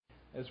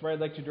is where I'd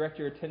like to direct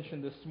your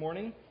attention this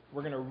morning.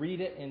 We're going to read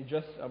it in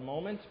just a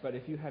moment, but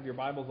if you have your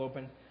Bibles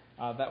open,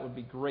 that would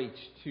be great,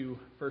 to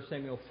 1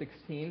 Samuel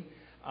 16.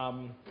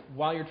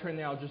 While you're turning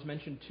there, I'll just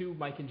mention, too,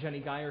 Mike and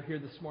Jenny Guy are here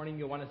this morning.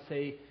 You'll want to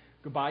say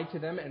goodbye to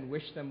them and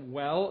wish them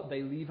well.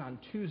 They leave on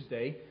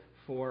Tuesday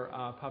for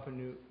Papua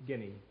New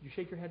Guinea. You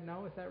shake your head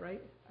no, is that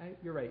right?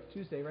 You're right.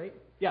 Tuesday, right?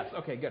 Yes,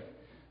 okay, good.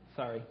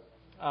 Sorry.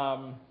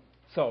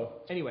 So,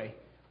 anyway,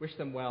 wish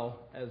them well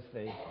as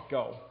they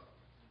go.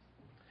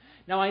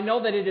 Now, I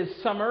know that it is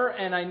summer,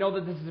 and I know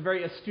that this is a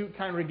very astute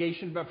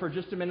congregation, but for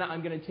just a minute,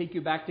 I'm going to take you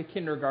back to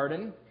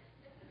kindergarten.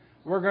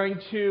 I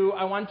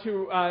want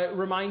to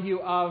remind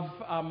you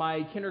of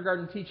my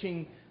kindergarten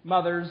teaching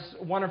mother's,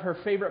 one of her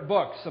favorite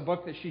books, a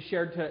book that she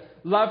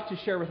loved to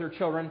share with her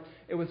children.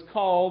 It was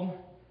called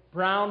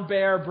Brown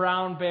Bear,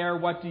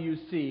 What Do You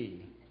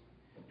See?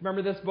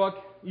 Remember this book?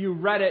 You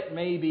read it,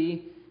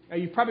 maybe.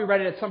 You probably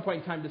read it at some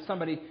point in time to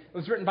somebody. It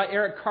was written by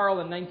Eric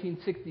Carle in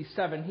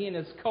 1967. He and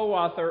his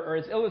co-author, or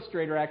his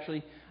illustrator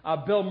actually,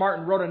 Bill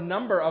Martin, wrote a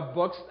number of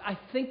books. I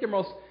think their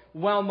most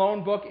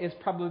well-known book is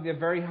probably The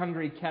Very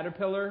Hungry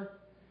Caterpillar.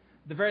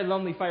 The Very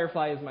Lonely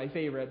Firefly is my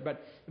favorite.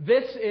 But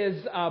this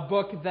is a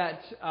book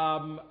that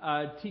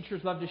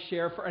teachers love to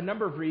share for a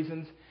number of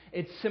reasons.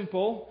 It's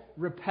simple,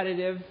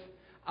 repetitive,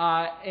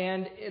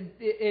 and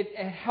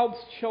it helps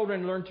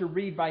children learn to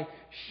read by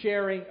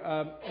sharing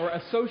or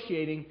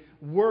associating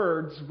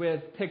words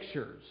with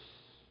pictures.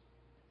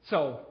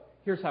 So,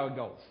 here's how it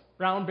goes.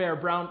 Brown bear,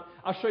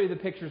 I'll show you the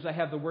pictures. I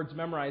have the words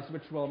memorized,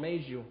 which will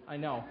amaze you. I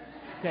know.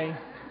 Okay.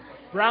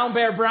 Brown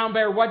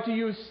bear, what do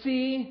you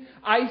see?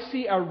 I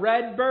see a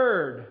red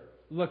bird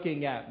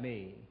looking at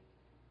me.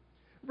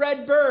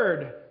 Red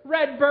bird,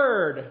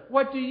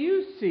 what do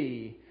you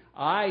see?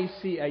 I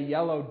see a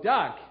yellow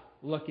duck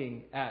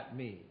looking at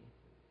me.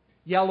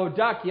 Yellow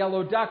duck,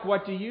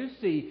 what do you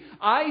see?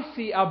 I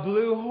see a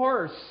blue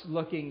horse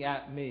looking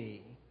at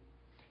me.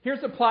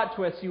 Here's a plot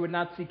twist you would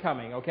not see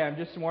coming, okay? I'm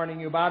just warning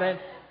you about it.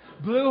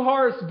 Blue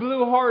horse,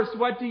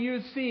 what do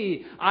you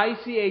see? I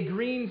see a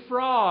green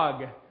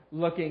frog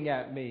looking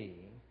at me.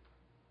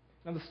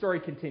 Now the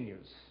story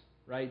continues,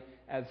 right?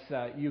 As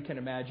you can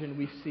imagine,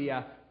 we see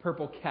a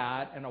purple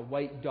cat and a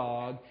white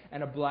dog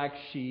and a black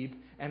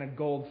sheep and a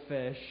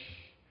goldfish.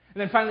 And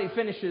then finally it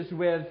finishes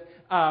with,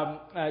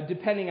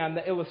 depending on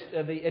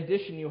the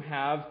edition you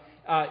have,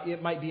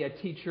 it might be a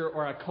teacher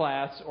or a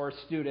class or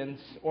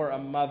students or a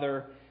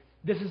mother.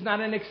 This is not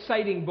an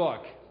exciting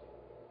book,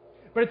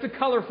 but it's a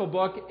colorful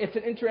book. It's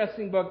an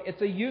interesting book.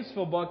 It's a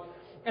useful book.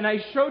 And I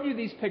showed you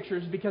these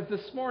pictures because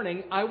this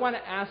morning I want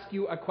to ask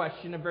you a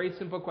question, a very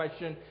simple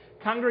question.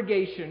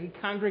 Congregation,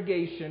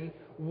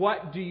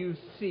 what do you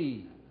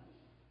see?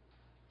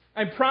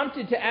 I'm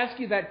prompted to ask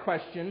you that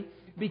question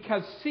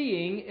because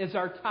seeing is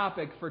our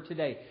topic for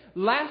today.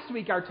 Last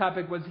week our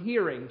topic was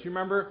hearing. Do you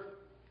remember?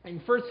 In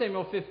 1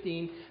 Samuel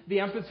 15, the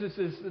emphasis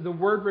is, the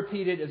word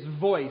repeated is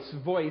voice.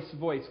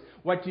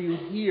 What do you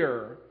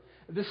hear?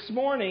 This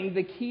morning,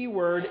 the key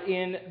word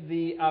in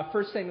the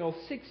 1 Samuel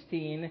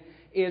 16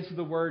 is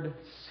the word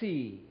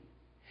see.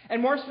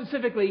 And more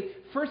specifically,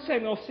 1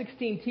 Samuel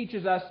 16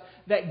 teaches us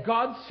that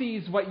God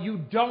sees what you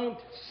don't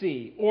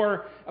see.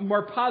 Or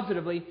more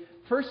positively,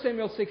 1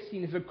 Samuel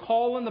 16 is a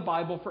call in the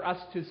Bible for us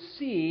to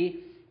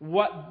see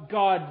what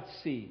God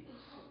sees.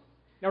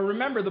 Now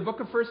remember, the book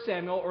of 1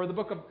 Samuel, or the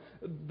book of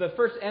the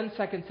 1st and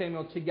 2nd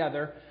Samuel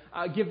together,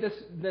 give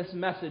this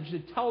message.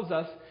 It tells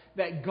us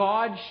that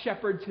God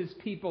shepherds His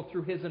people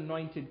through His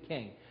anointed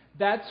king.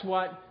 That's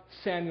what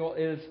Samuel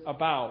is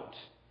about.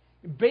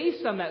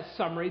 Based on that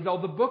summary, though,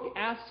 the book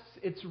asks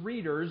its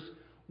readers,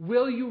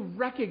 will you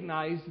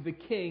recognize the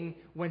king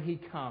when he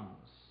comes?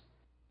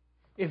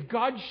 If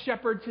God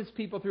shepherds His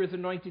people through His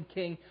anointed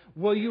king,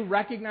 will you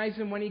recognize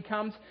Him when He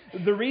comes?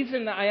 The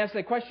reason I ask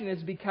that question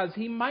is because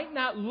He might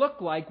not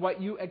look like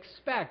what you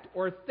expect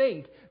or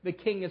think the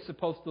king is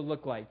supposed to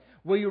look like.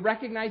 Will you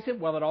recognize Him?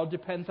 Well, it all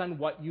depends on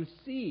what you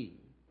see.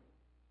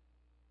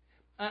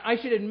 I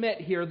should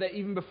admit here that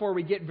even before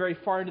we get very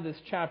far into this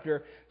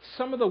chapter,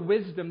 some of the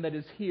wisdom that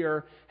is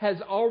here has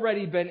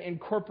already been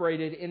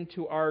incorporated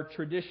into our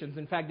traditions.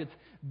 In fact, it's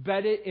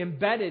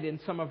embedded in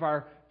some of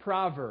our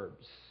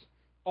proverbs.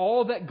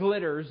 All that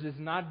glitters is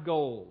not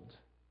gold.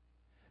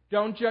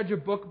 Don't judge a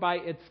book by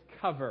its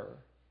cover.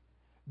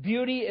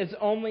 Beauty is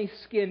only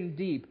skin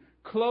deep.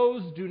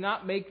 Clothes do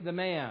not make the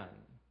man.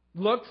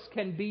 Looks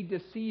can be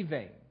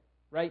deceiving.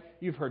 Right?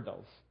 You've heard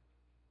those.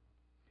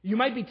 You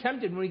might be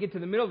tempted when we get to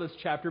the middle of this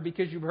chapter,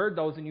 because you've heard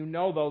those and you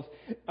know those,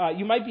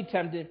 you might be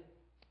tempted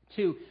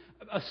to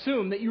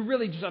assume that you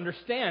really just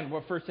understand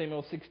what 1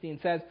 Samuel 16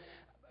 says.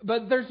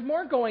 But there's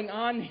more going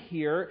on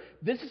here.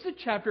 This is a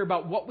chapter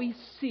about what we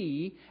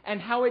see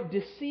and how it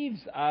deceives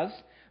us,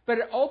 but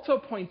it also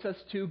points us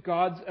to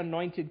God's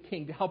anointed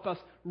king to help us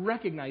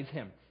recognize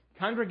Him.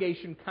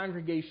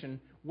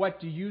 Congregation,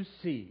 what do you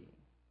see?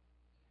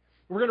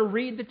 We're going to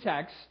read the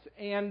text,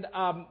 and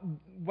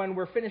when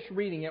we're finished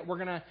reading it, we're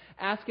going to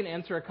ask and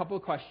answer a couple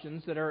of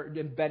questions that are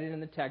embedded in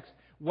the text.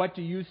 What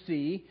do you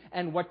see,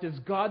 and what does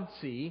God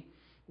see?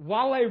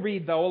 While I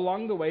read, though,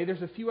 along the way,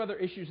 there's a few other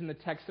issues in the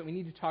text that we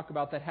need to talk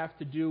about that have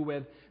to do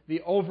with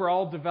the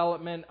overall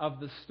development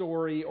of the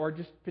story or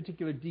just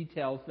particular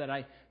details that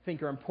I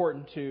think are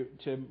important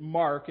to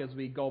mark as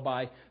we go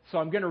by. So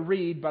I'm going to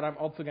read, but I'm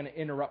also going to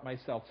interrupt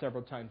myself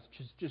several times, which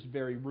is just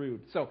very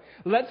rude. So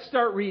let's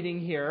start reading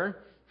here.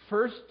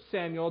 1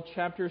 Samuel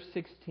chapter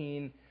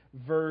 16,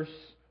 verse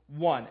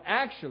 1.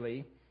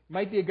 Actually,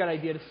 might be a good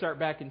idea to start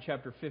back in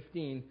chapter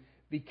 15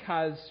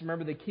 because,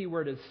 remember, the key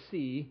word is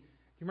see.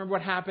 You remember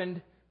what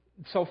happened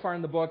so far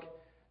in the book?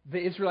 The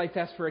Israelites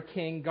asked for a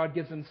king. God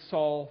gives them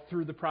Saul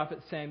through the prophet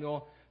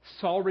Samuel.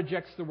 Saul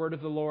rejects the word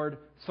of the Lord,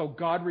 so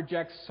God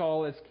rejects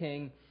Saul as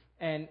king.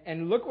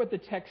 And look what the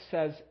text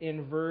says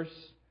in verse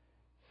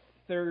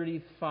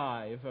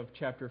 35 of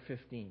chapter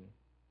 15.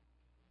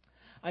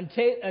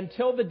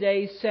 Until the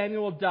day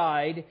Samuel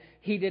died,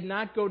 he did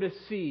not go to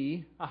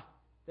see...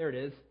 there it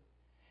is.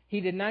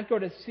 He did not go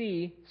to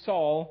see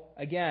Saul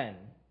again,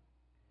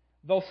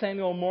 though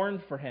Samuel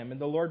mourned for him,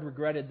 and the Lord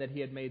regretted that he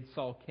had made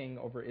Saul king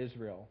over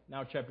Israel.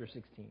 Now chapter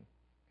 16.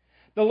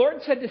 The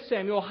Lord said to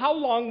Samuel, "How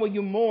long will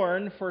you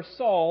mourn for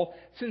Saul,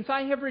 since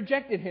I have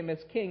rejected him as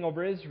king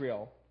over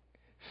Israel?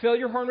 Fill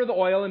your horn with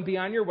oil and be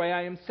on your way.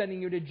 I am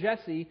sending you to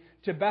Jesse,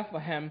 to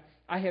Bethlehem.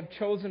 I have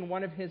chosen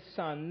one of his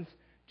sons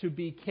to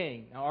be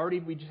king." Now already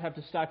we just have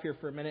to stop here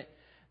for a minute.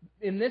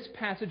 In this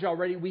passage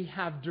already we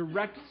have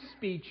direct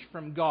speech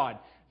from God.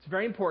 It's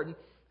very important.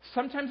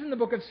 Sometimes in the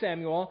book of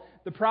Samuel,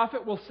 the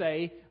prophet will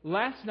say,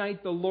 "Last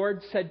night the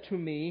Lord said to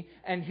me,"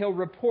 and he'll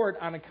report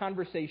on a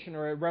conversation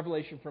or a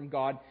revelation from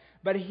God.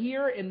 But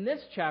here in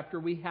this chapter,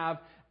 we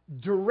have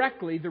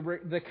directly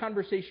the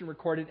conversation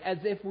recorded as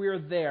if we're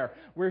there.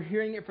 We're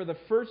hearing it for the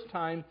first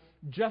time,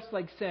 just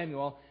like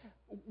Samuel.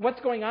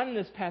 What's going on in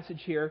this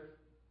passage here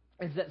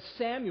is that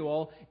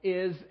Samuel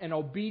is an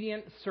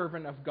obedient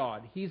servant of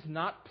God. He's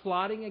not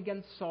plotting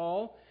against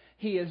Saul.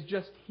 He is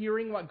just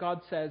hearing what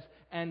God says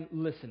and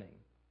listening.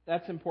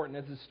 That's important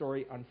as the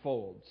story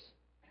unfolds.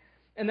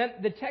 And then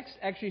the text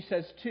actually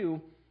says,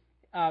 too,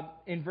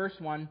 in verse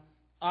 1,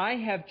 "I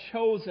have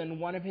chosen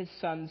one of his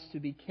sons to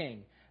be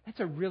king." That's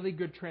a really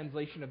good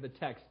translation of the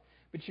text.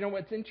 But you know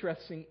what's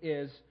interesting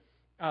is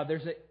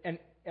there's an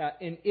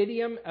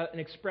idiom, an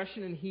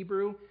expression in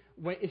Hebrew.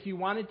 If you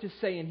wanted to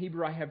say in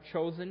Hebrew, "I have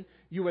chosen,"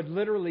 you would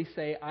literally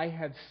say, "I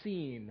have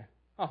seen."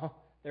 Oh,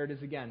 there it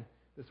is again,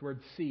 this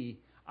word see.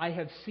 "I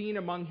have seen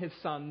among his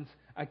sons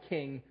a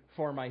king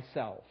for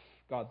myself,"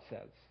 God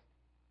says.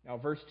 Now,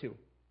 verse 2.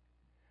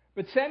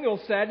 "But Samuel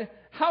said,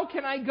 'How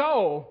can I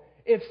go?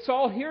 If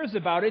Saul hears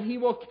about it, he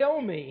will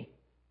kill me.'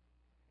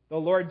 The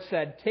Lord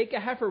said, 'Take a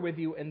heifer with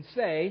you and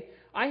say,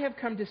 I have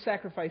come to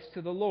sacrifice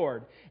to the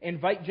Lord.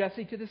 Invite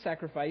Jesse to the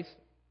sacrifice,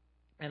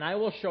 and I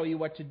will show you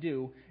what to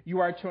do. You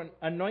are to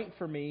anoint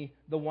for me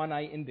the one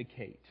I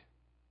indicate.'"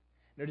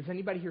 Now, does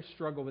anybody here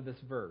struggle with this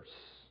verse?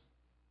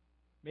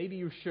 Maybe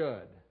you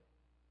should.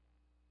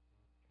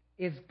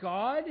 Is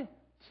God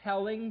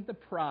telling the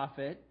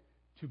prophet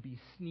to be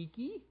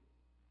sneaky?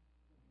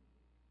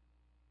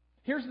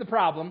 Here's the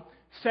problem.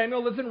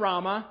 Samuel lives in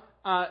Ramah.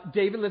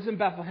 David lives in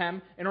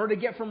Bethlehem. In order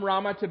to get from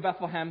Ramah to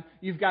Bethlehem,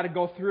 you've got to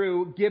go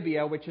through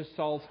Gibeah, which is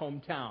Saul's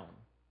hometown.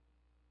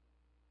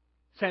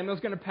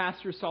 Samuel's going to pass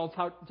through Saul's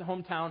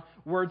hometown.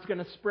 Word's going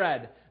to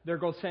spread. There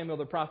goes Samuel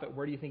the prophet.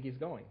 Where do you think he's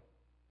going?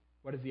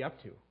 What is he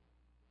up to?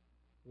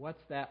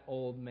 What's that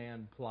old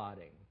man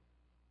plotting?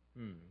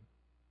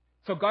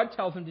 So God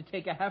tells him to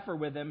take a heifer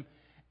with him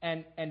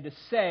and to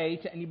say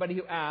to anybody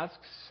who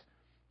asks,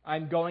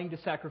 "I'm going to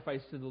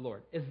sacrifice to the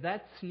Lord." Is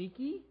that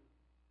sneaky?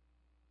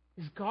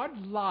 Is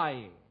God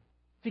lying?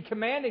 Is he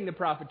commanding the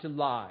prophet to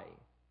lie?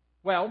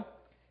 Well,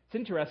 it's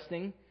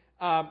interesting.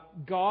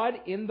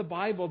 God in the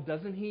Bible,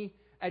 doesn't he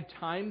at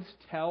times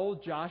tell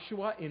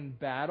Joshua in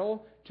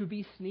battle to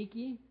be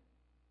sneaky?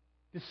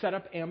 To set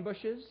up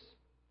ambushes?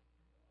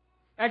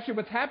 Actually,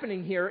 what's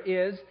happening here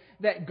is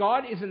that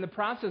God is in the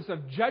process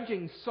of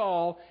judging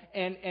Saul,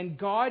 and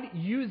God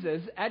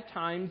uses, at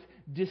times,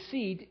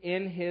 deceit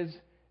in his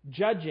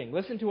judging.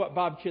 Listen to what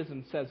Bob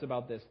Chisholm says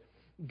about this.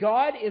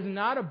 God is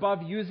not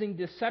above using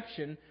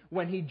deception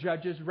when he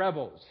judges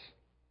rebels.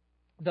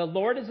 The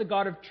Lord is a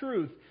God of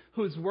truth,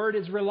 whose word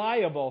is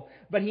reliable,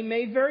 but he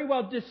may very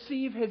well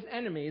deceive his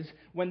enemies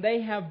when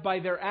they have, by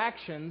their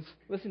actions,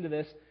 listen to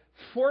this,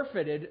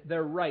 forfeited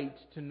their right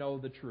to know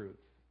the truth.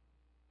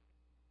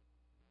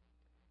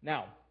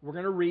 Now, we're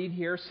going to read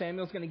here.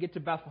 Samuel's going to get to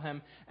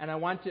Bethlehem, and I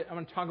want to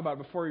talk about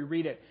it before we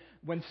read it.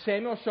 When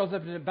Samuel shows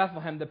up in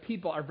Bethlehem, the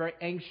people are very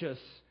anxious.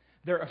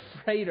 They're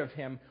afraid of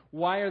him.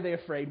 Why are they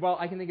afraid? Well,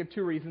 I can think of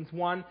two reasons.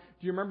 One,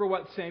 do you remember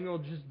what Samuel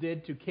just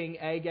did to King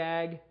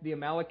Agag, the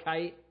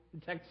Amalekite?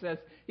 The text says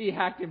he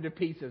hacked him to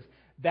pieces.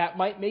 That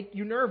might make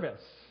you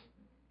nervous.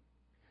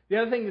 The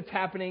other thing that's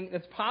happening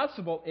that's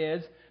possible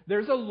is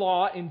there's a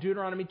law in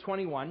Deuteronomy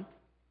 21.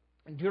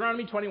 And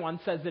Deuteronomy 21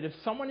 says that if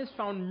someone is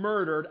found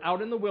murdered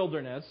out in the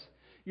wilderness,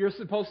 you're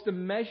supposed to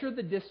measure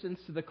the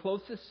distance to the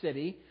closest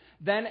city.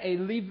 Then a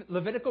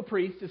Levitical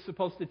priest is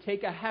supposed to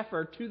take a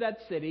heifer to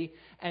that city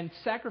and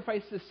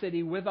sacrifice the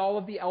city with all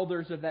of the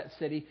elders of that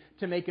city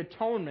to make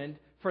atonement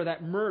for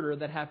that murder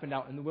that happened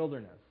out in the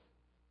wilderness.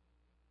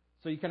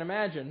 So you can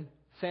imagine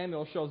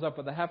Samuel shows up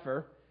with a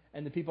heifer,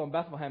 and the people in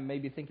Bethlehem may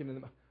be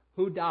thinking,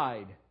 who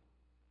died?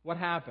 What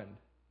happened?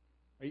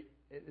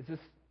 Is this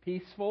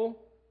peaceful?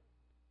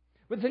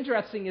 What's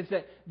interesting is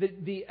that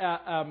the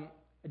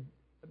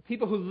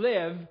people who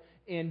live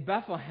in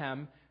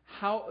Bethlehem,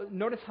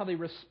 notice how they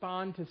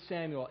respond to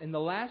Samuel. In the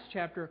last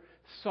chapter,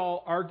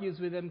 Saul argues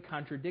with him,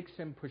 contradicts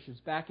him, pushes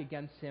back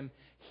against him.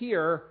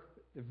 Here,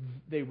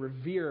 they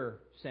revere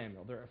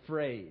Samuel. They're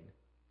afraid.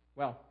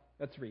 Well,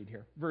 let's read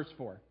here. Verse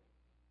 4.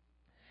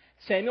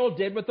 Samuel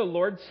did what the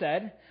Lord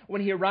said.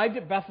 When he arrived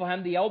at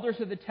Bethlehem, the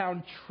elders of the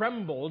town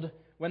trembled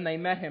when they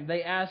met him.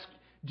 They asked,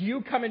 "Do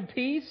you come in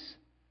peace?"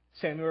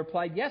 Samuel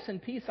replied, "Yes, in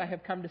peace I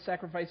have come to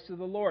sacrifice to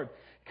the Lord.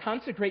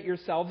 Consecrate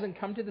yourselves and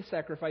come to the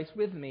sacrifice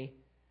with me."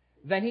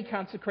 Then he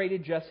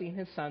consecrated Jesse and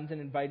his sons and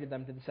invited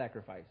them to the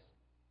sacrifice.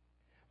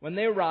 When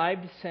they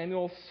arrived,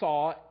 Samuel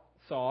saw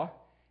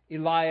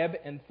Eliab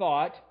and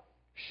thought,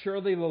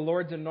 "Surely the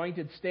Lord's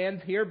anointed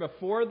stands here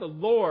before the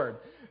Lord."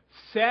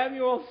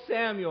 Samuel,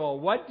 Samuel,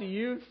 what do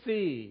you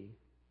see?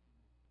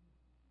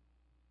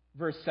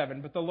 Verse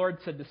 7, but the Lord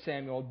said to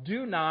Samuel,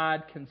 "Do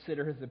not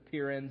consider his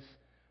appearance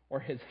or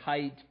his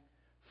height,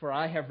 for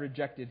I have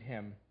rejected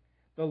him.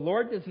 The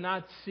Lord does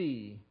not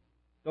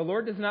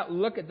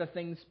look at the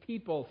things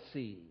people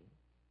see.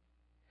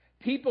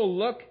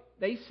 People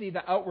they see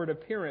the outward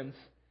appearance,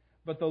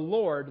 but the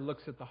Lord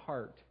looks at the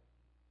heart."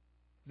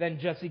 Then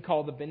Jesse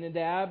called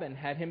Abinadab and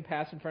had him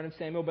pass in front of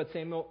Samuel, but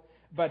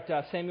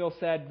Samuel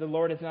said, "The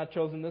Lord has not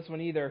chosen this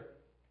one either."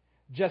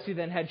 Jesse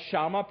then had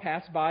Shammah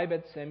pass by,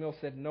 but Samuel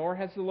said, "Nor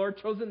has the Lord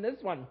chosen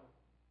this one."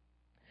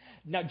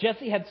 Now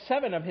Jesse had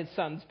 7 of his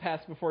sons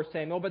pass before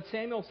Samuel, but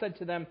Samuel said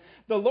to them,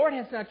 "The Lord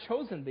has not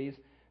chosen these."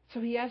 So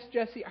he asked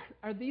Jesse,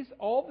 "Are these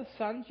all the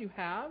sons you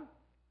have?"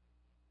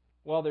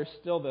 Well, they're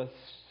still the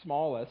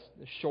smallest,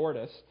 the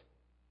shortest.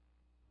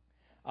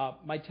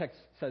 My text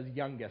says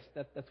youngest.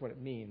 That's what it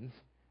means.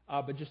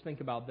 But just think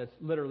about this,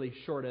 literally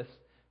shortest.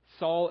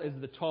 Saul is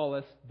the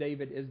tallest,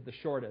 David is the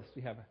shortest.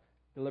 We have a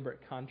deliberate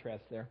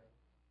contrast there.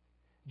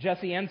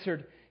 Jesse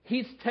answered,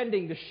 "He's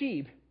tending the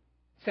sheep."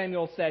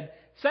 Samuel said,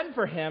 "Send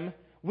for him.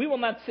 We will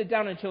not sit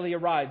down until he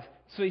arrives."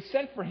 So he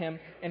sent for him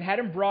and had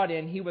him brought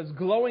in. He was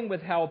glowing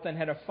with health and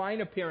had a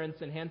fine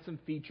appearance and handsome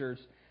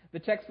features. The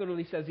text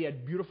literally says he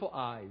had beautiful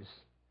eyes,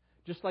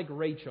 just like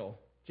Rachel,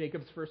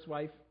 Jacob's first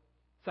wife,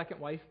 second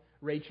wife.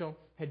 Rachel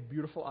had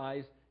beautiful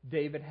eyes.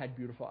 David had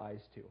beautiful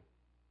eyes too.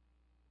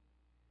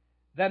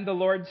 Then the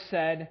Lord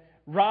said,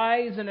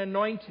 "Rise and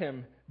anoint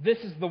him.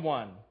 This is the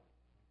one."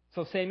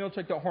 So Samuel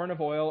took the horn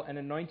of oil and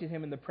anointed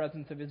him in the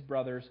presence of his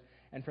brothers.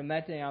 And from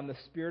that day on, the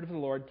Spirit of the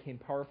Lord came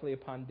powerfully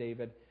upon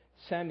David.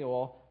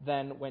 Samuel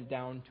then went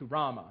down to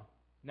Ramah.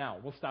 Now,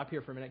 we'll stop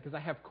here for a minute because I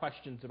have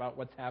questions about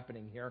what's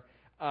happening here.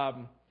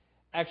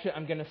 Actually,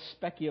 I'm going to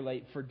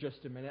speculate for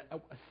just a minute.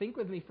 Think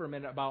with me for a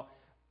minute about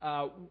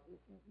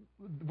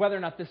whether or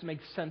not this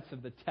makes sense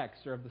of the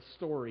text or of the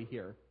story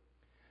here.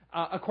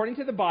 According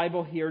to the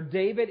Bible here,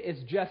 David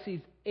is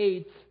Jesse's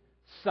 8th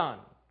son.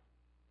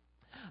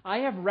 I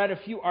have read a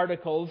few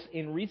articles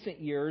in recent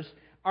years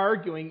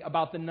arguing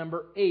about the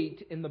number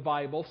 8 in the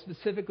Bible,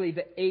 specifically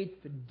the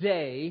 8th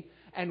day,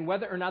 and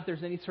whether or not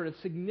there's any sort of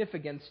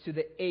significance to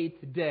the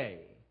 8th day.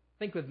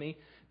 Think with me.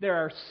 There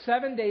are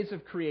 7 days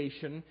of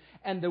creation,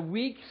 and the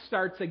week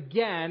starts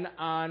again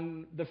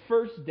on the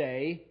first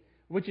day,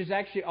 which is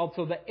actually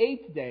also the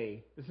 8th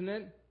day, isn't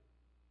it?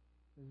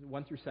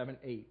 1 through 7,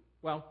 8.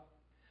 Well,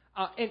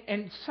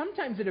 and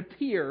sometimes it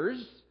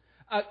appears,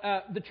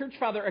 the church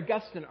father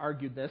Augustine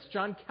argued this.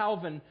 John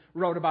Calvin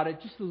wrote about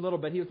it just a little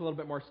bit. He was a little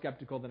bit more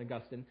skeptical than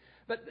Augustine.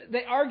 But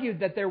they argued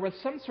that there was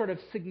some sort of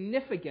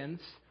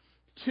significance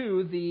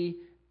to the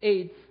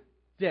 8th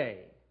day.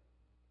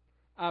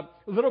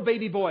 Little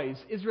baby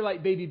boys,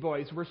 Israelite baby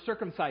boys, were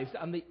circumcised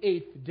on the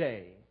 8th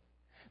day.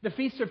 The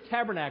Feast of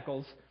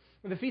Tabernacles,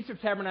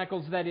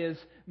 that is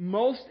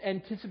most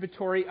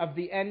anticipatory of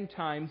the end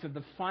times, of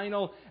the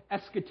final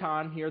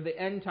eschaton here, the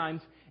end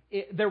times,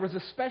 there was a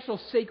special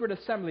sacred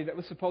assembly that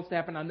was supposed to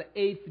happen on the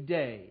 8th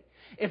day.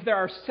 If there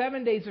are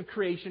 7 days of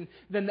creation,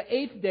 then the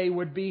 8th day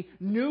would be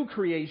New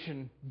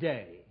Creation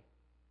Day.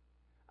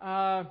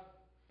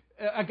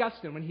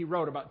 Augustine, when he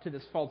wrote to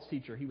this false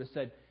teacher,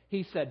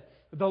 he said,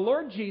 "The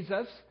Lord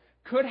Jesus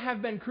could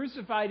have been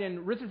crucified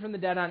and risen from the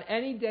dead on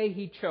any day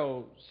he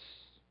chose.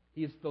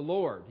 He is the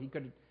Lord. He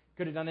could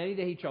have done any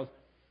day he chose.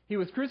 He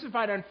was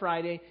crucified on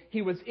Friday.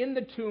 He was in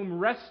the tomb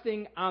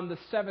resting on the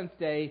 7th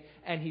day,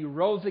 and he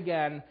rose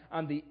again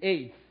on the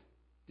 8th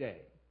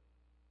day."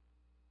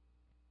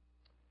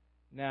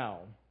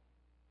 Now,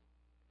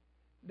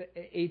 the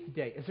 8th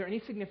day. Is there any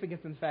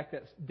significance in the fact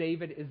that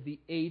David is the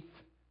 8th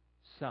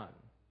son?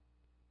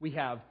 We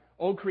have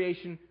old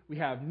creation, we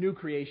have new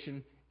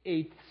creation,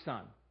 8th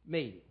son.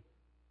 Maybe.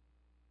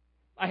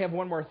 I have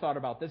one more thought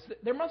about this.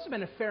 There must have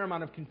been a fair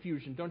amount of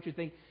confusion, don't you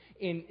think,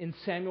 in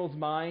Samuel's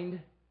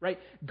mind? Right?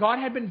 God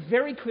had been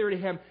very clear to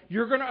him,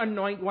 "You're going to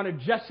anoint one of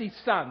Jesse's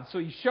sons." So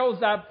he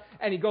shows up,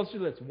 And he goes through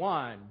the list.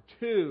 1,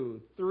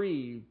 2,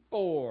 3,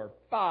 4,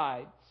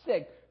 5,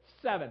 6,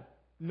 7.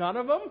 None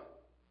of them?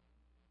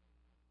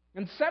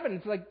 And 7,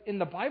 it's like in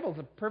the Bible, is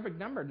a perfect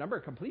number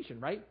of completion,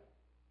 right?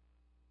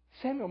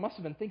 Samuel must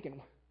have been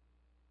thinking,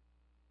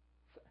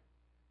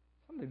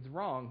 something's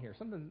wrong here.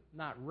 Something's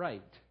not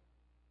right.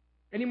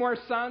 Any more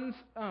sons?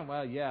 Oh,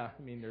 well, yeah.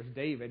 I mean, there's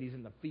David. He's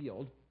in the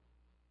field.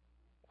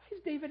 Why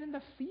is David in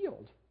the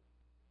field?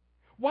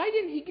 Why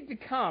didn't he get to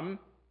come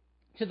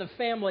to the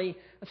family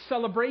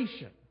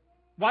celebration?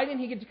 Why didn't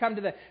he get to come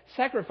to the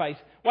sacrifice?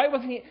 Why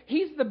wasn't he?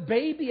 He's the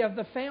baby of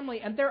the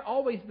family, and they're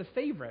always the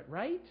favorite,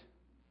 right?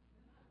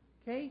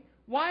 Okay?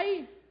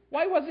 Why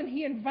wasn't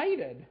he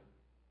invited?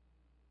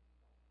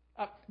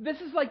 This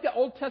is like the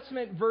Old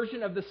Testament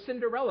version of the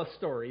Cinderella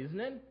story, isn't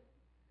it?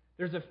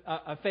 There's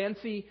a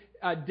fancy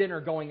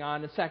dinner going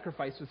on, a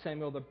sacrifice with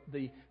Samuel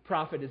the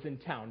prophet is in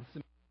town.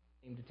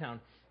 Came to town.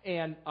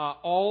 And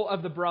all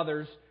of the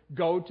brothers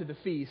go to the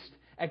feast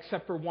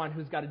except for one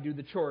who's got to do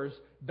the chores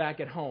back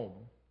at home.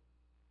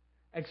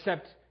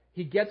 Except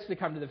he gets to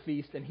come to the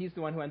feast, and he's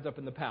the one who ends up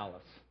in the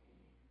palace.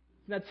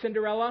 Isn't that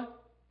Cinderella?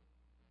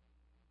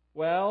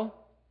 Well,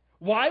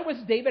 why was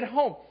David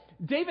home?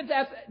 David's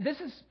asked, this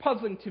is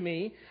puzzling to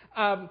me.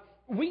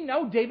 We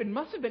know David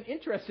must have been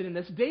interested in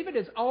this. David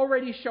is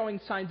already showing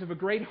signs of a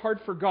great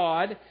heart for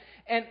God.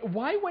 And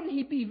why wouldn't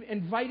he be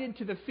invited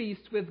to the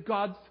feast with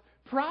God's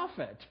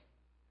prophet?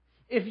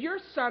 If your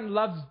son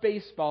loves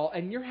baseball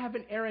and you're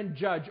having Aaron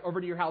Judge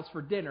over to your house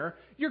for dinner,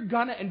 you're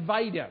going to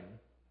invite him.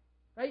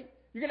 Right?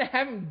 You're going to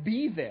have him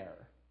be there.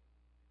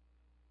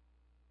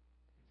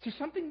 Is there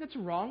something that's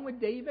wrong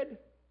with David?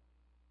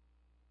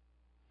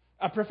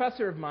 A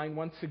professor of mine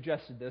once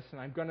suggested this,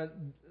 and I'm going to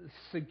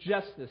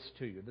suggest this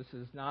to you. This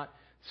is not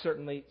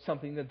certainly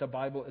something that the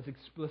Bible is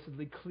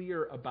explicitly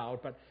clear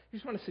about, but I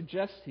just want to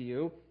suggest to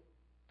you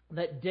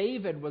that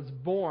David was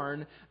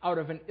born out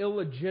of an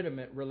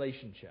illegitimate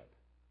relationship.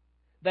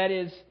 That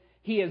is,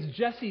 he is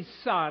Jesse's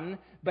son,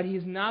 but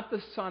he's not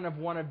the son of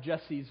one of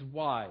Jesse's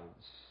wives.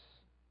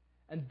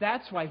 And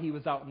that's why he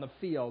was out in the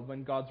field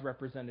when God's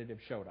representative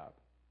showed up.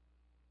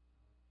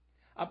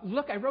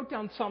 Look, I wrote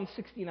down Psalm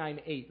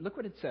 69:8. Look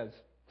what it says.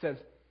 It says,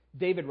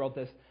 David wrote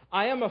this,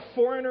 I am a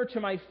foreigner to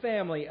my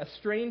family, a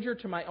stranger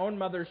to my own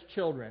mother's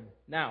children.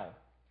 Now,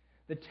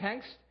 the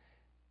text,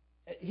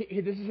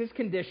 this is his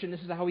condition.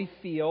 This is how he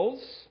feels.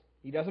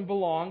 He doesn't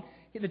belong.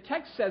 The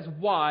text says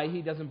why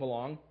he doesn't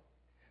belong.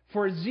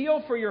 For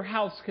zeal for your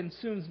house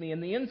consumes me,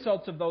 and the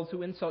insults of those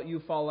who insult you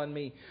fall on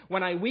me.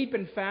 When I weep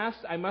and fast,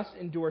 I must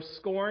endure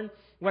scorn.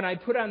 When I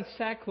put on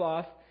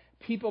sackcloth,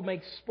 people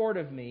make sport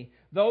of me.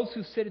 Those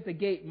who sit at the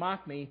gate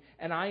mock me,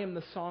 and I am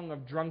the song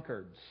of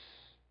drunkards.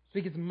 So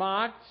he gets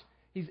mocked.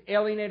 He's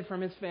alienated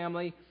from his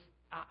family.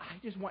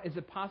 Is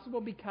it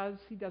possible because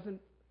he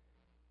doesn't,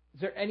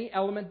 is there any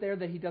element there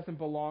that he doesn't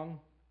belong?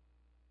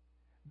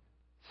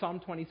 Psalm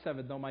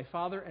 27, though my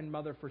father and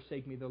mother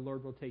forsake me, the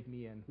Lord will take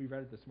me in. We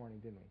read it this morning,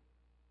 didn't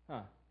we?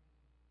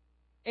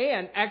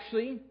 And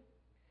actually,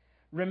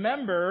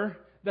 remember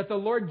that the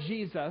Lord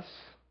Jesus,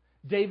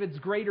 David's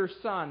greater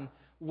son,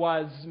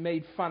 was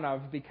made fun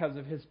of because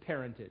of his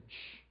parentage.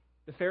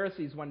 The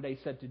Pharisees one day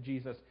said to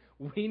Jesus,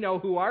 we know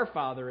who our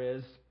father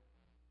is.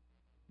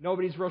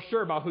 Nobody's real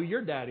sure about who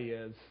your daddy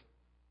is.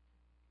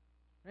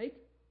 Right?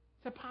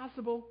 Is that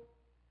possible?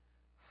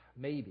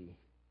 Maybe.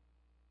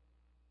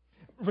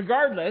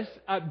 Regardless,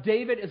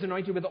 David is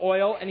anointed with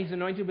oil and he's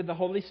anointed with the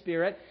Holy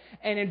Spirit.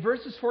 And in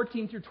verses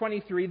 14 through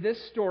 23, this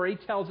story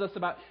tells us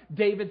about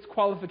David's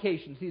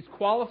qualifications. He's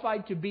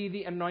qualified to be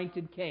the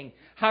anointed king.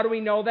 How do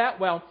we know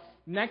that? Well,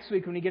 next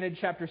week when we get into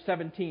chapter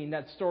 17,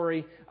 that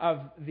story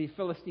of the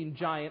Philistine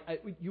giant,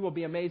 you will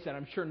be amazed at.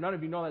 I'm sure none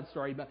of you know that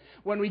story. But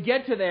when we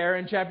get to there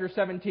in chapter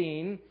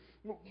 17,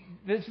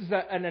 this is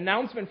an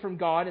announcement from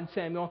God and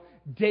Samuel.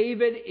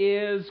 David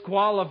is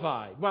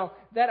qualified. Well,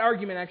 that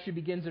argument actually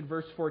begins in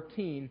verse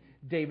 14,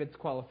 David's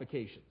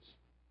qualifications.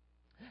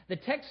 The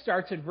text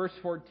starts in verse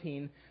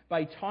 14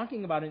 by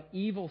talking about an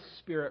evil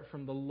spirit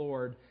from the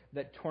Lord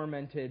that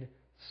tormented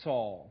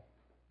Saul.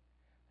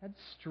 That's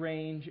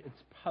strange.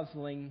 It's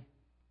puzzling.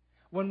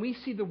 When we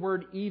see the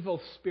word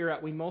evil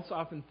spirit, we most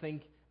often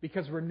think,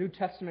 because we're New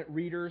Testament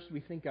readers,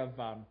 we think of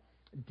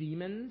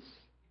demons.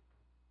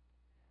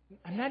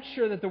 I'm not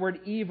sure that the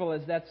word evil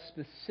is that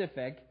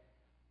specific.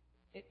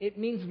 It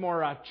means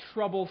more a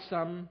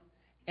troublesome,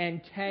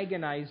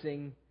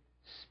 antagonizing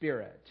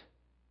spirit.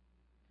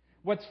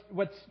 What's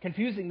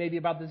confusing maybe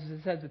about this is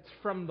it says it's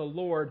from the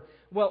Lord.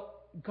 Well,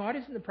 God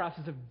is in the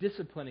process of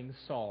disciplining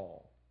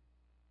Saul.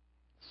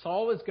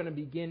 Saul is going to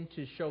begin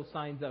to show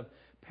signs of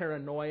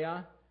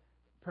paranoia.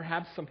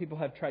 Perhaps some people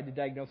have tried to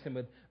diagnose him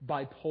with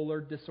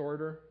bipolar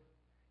disorder.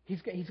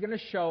 He's going to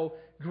show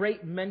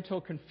great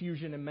mental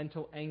confusion and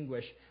mental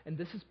anguish. And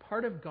this is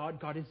part of God.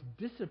 God is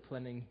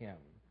disciplining him.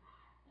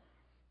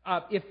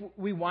 If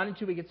we wanted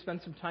to, we could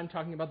spend some time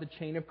talking about the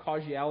chain of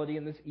causality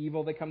and this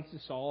evil that comes to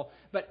Saul.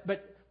 But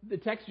the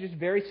text just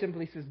very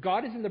simply says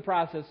God is in the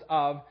process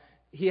of,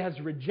 he has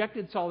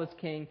rejected Saul as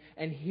king,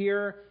 and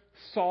here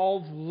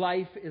Saul's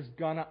life is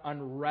going to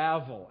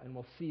unravel, and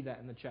we'll see that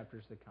in the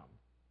chapters to come.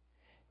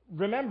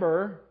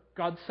 Remember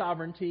God's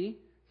sovereignty.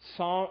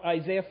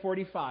 Isaiah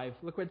 45,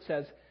 look what it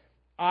says.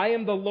 I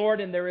am the Lord,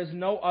 and there is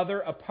no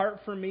other.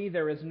 Apart from me,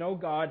 there is no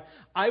God.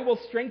 I will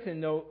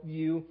strengthen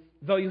you,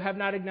 though you have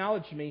not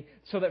acknowledged me,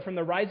 so that from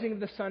the rising of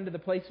the sun to the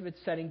place of its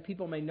setting,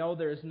 people may know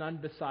there is none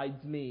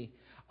besides me.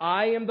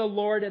 I am the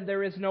Lord, and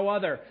there is no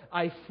other.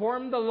 I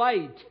form the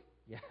light,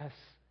 yes,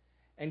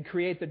 and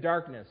create the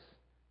darkness.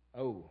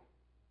 Oh.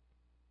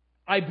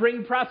 I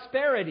bring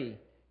prosperity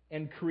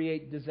and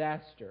create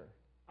disaster.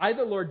 I,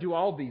 the Lord, do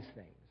all these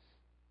things.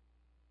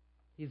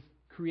 He's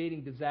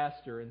creating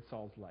disaster in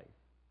Saul's life.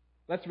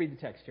 Let's read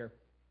the text here.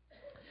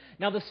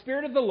 Now the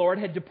Spirit of the Lord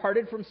had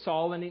departed from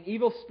Saul, and an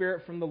evil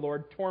spirit from the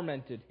Lord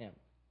tormented him.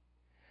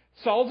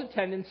 Saul's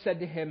attendants said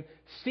to him,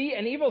 See,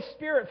 an evil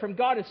spirit from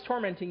God is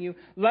tormenting you.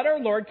 Let our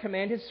Lord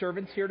command his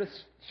servants here to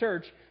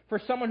search for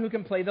someone who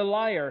can play the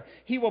lyre.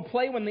 He will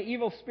play when the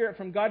evil spirit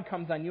from God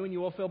comes on you, and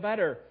you will feel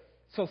better.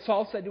 So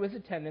Saul said to his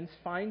attendants,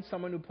 Find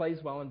someone who plays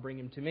well and bring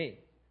him to me.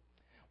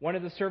 One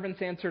of the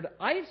servants answered,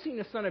 I have seen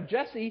a son of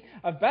Jesse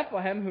of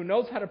Bethlehem who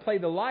knows how to play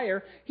the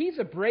lyre. He's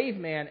a brave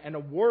man and a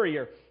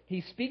warrior.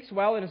 He speaks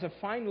well and is a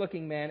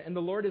fine-looking man, and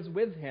the Lord is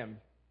with him.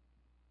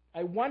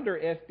 I wonder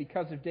if,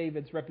 because of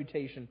David's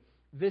reputation,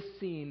 this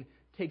scene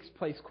takes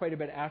place quite a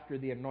bit after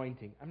the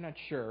anointing. I'm not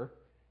sure.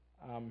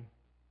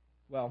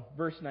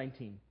 Verse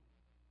 19.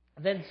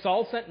 Then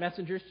Saul sent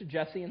messengers to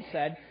Jesse and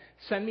said,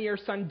 Send me your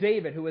son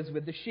David, who is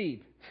with the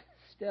sheep.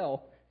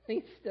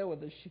 He's still with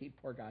the sheep,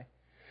 poor guy.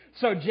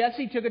 So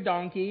Jesse took a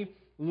donkey,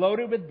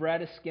 loaded with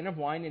bread, a skin of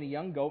wine, and a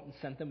young goat, and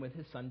sent them with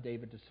his son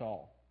David to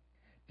Saul.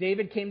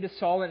 David came to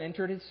Saul and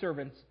entered his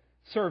servant's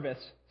service.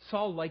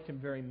 Saul liked him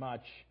very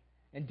much,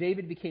 and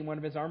David became one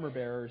of his armor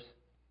bearers.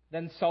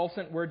 Then Saul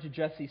sent word to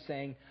Jesse,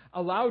 saying,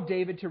 Allow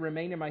David to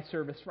remain in my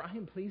service, for I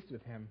am pleased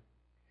with him.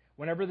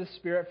 Whenever the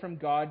Spirit from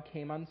God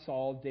came on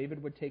Saul,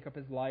 David would take up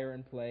his lyre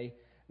and play.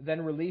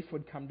 Then relief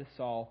would come to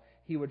Saul.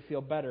 He would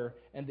feel better,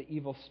 and the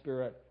evil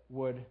spirit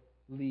would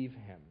leave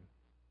him.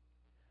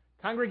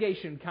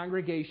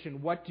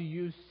 Congregation, what do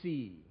you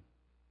see?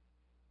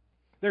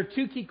 There are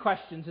two key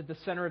questions at the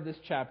center of this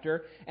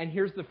chapter, and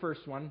here's the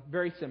first one,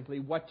 very simply,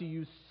 what do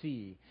you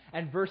see?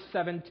 And verse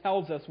 7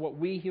 tells us what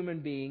we human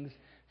beings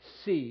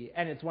see,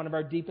 and it's one of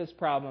our deepest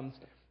problems.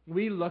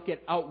 We look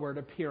at outward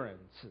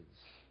appearances.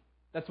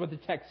 That's what the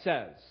text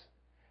says.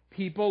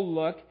 People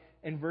look,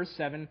 in verse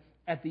 7,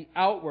 at the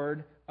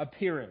outward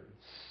appearance.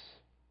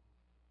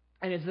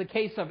 And it's the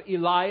case of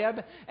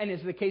Eliab, and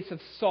it's the case of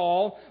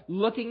Saul.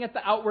 Looking at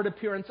the outward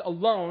appearance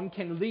alone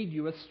can lead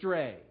you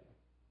astray.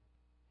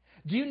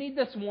 Do you need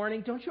this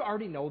warning? Don't you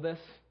already know this,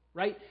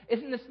 right?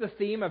 Isn't this the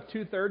theme of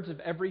 2/3 of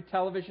every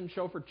television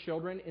show for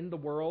children in the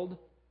world,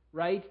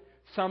 right?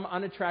 Some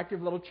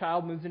unattractive little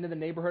child moves into the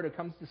neighborhood or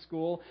comes to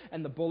school,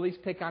 and the bullies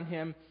pick on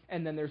him,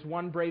 and then there's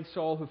one brave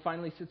soul who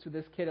finally sits with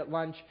this kid at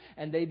lunch,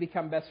 and they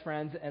become best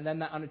friends, and then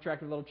that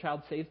unattractive little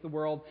child saves the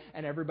world,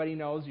 and everybody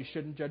knows you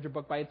shouldn't judge a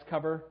book by its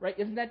cover, right?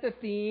 Isn't that the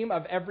theme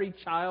of every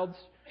child's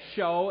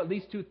show, at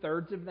least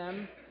 2/3 of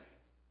them?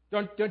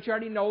 Don't you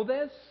already know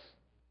this?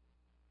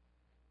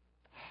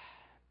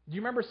 Do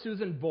you remember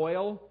Susan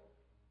Boyle?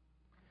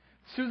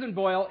 Susan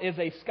Boyle is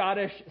a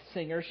Scottish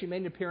singer. She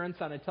made an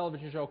appearance on a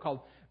television show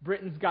called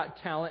Britain's Got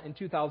Talent in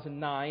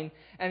 2009.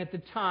 And at the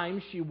time,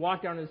 she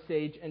walked down on the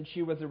stage, and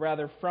she was a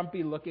rather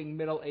frumpy-looking,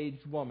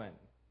 middle-aged woman.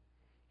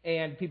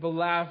 And people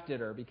laughed at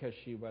her because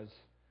she was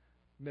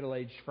a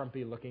middle-aged,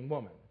 frumpy-looking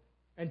woman.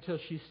 Until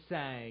she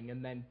sang,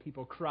 and then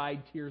people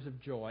cried tears of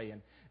joy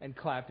and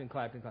clapped and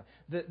clapped and clapped.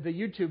 The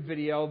YouTube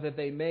video that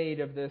they made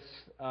of this,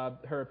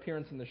 her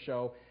appearance in the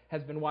show,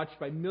 has been watched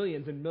by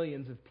millions and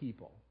millions of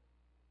people.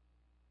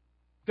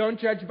 Don't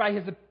judge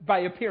by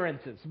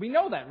appearances. We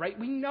know that, right?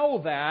 We know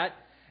that,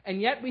 and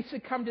yet we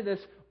succumb to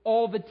this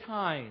all the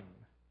time.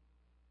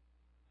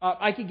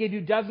 I could give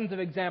you dozens of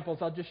examples.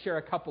 I'll just share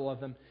a couple of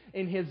them.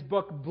 In his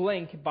book,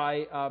 Blink,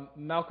 by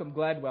Malcolm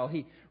Gladwell,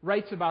 he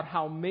writes about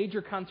how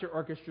major concert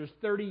orchestras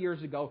 30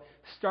 years ago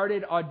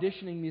started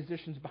auditioning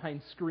musicians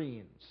behind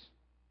screens.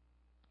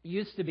 It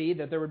used to be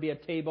that there would be a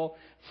table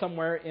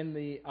somewhere in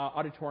the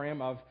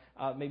auditorium of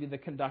maybe the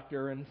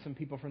conductor and some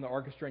people from the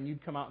orchestra, and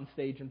you'd come out on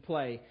stage and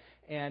play,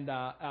 and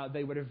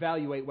they would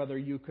evaluate whether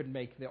you could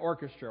make the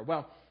orchestra.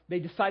 Well, they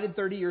decided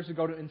 30 years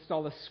ago to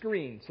install a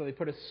screen. So they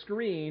put a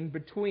screen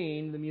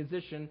between the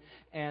musician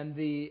and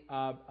the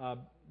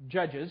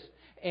judges,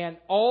 and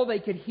all they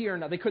could hear,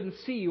 now they couldn't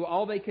see you,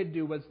 all they could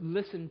do was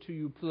listen to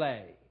you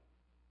play.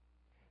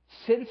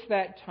 Since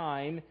that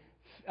time,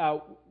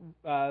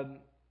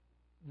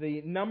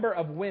 the number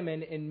of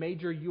women in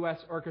major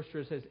U.S.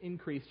 orchestras has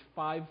increased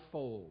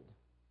 5-fold.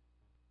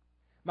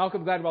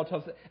 Malcolm Gladwell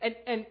tells us,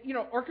 and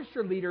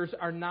orchestra leaders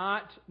are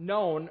not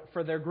known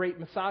for their great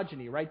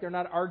misogyny, right? They're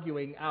not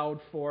arguing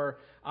out for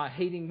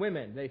hating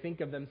women. They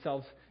think of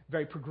themselves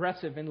very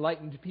progressive,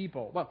 enlightened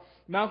people. Well,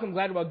 Malcolm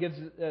Gladwell gives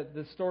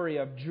the story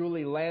of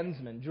Julie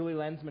Landsman. Julie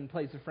Landsman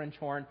plays the French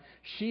horn.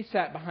 She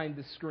sat behind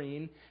the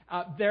screen.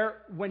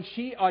 When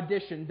she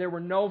auditioned, there were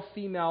no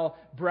female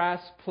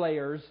brass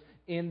players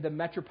in the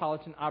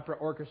Metropolitan Opera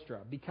Orchestra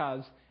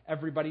because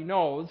everybody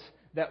knows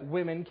that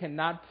women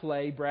cannot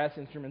play brass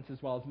instruments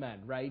as well as men,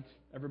 right?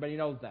 Everybody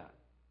knows that.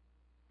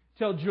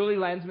 Till Julie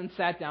Landsman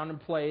sat down and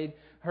played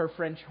her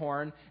French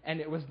horn, and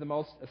it was the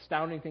most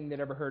astounding thing they'd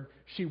ever heard.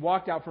 She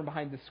walked out from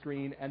behind the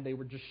screen, and they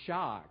were just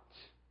shocked.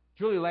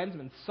 Julie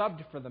Landsman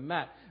subbed for the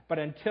Met, but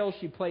until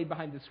she played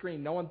behind the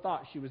screen, no one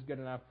thought she was good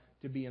enough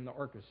to be in the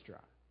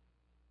orchestra.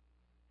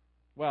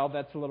 Well,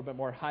 that's a little bit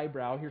more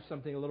highbrow. Here's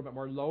something a little bit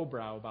more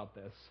lowbrow about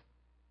this.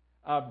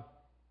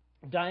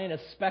 Diana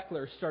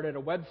Speckler started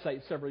a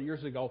website several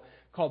years ago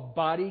called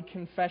Body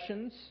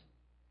Confessions.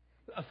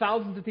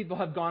 Thousands of people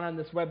have gone on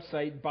this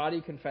website,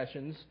 Body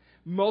Confessions.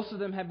 Most of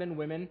them have been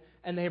women,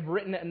 and they have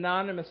written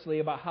anonymously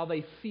about how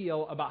they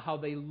feel about how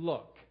they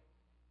look.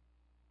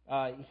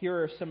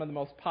 Here are some of the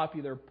most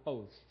popular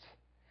posts.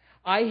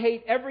 I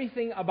hate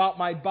everything about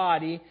my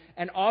body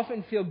and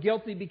often feel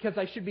guilty because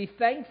I should be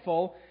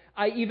thankful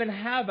I even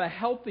have a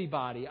healthy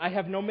body. I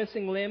have no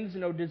missing limbs,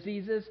 no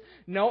diseases,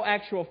 no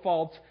actual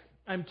faults.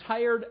 I'm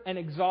tired and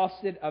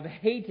exhausted of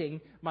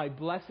hating my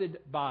blessed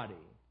body.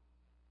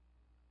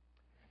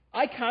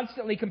 I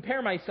constantly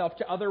compare myself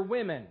to other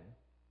women.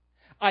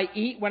 I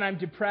eat when I'm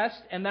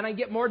depressed, and then I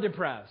get more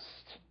depressed.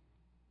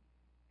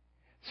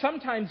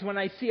 Sometimes when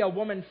I see a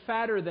woman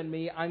fatter than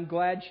me, I'm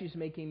glad she's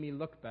making me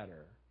look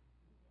better.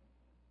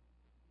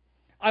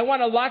 I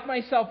want to lock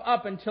myself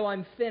up until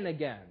I'm thin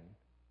again.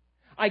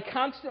 I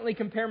constantly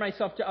compare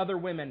myself to other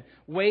women.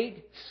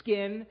 Weight,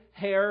 skin,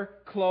 hair,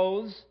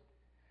 clothes.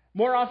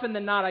 More often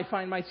than not, I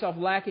find myself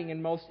lacking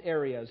in most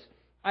areas.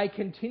 I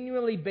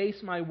continually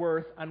base my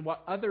worth on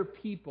what other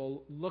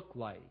people look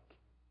like.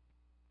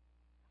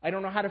 I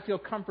don't know how to feel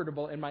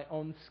comfortable in my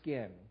own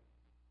skin.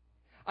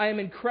 I am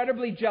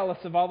incredibly jealous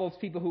of all those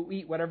people who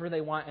eat whatever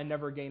they want and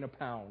never gain a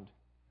pound.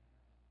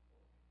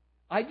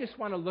 I just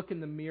want to look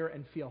in the mirror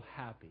and feel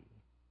happy.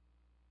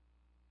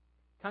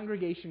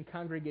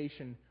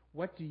 Congregation,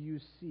 what do you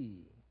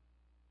see?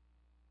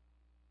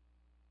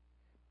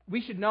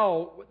 We should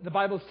know the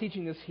Bible's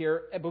teaching this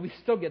here, but we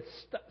still get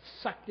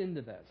sucked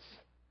into this.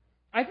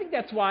 I think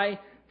that's why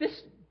this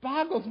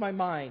boggles my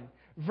mind.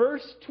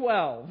 Verse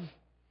 12.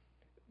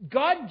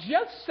 God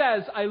just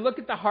says, I look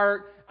at the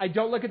heart, I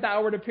don't look at the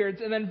outward appearance.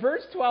 And then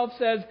verse 12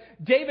 says,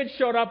 David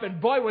showed up and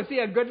boy, was he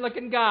a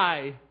good-looking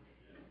guy.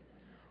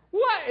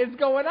 What is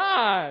going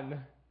on?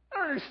 I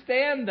don't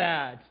understand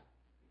that.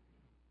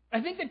 I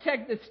think the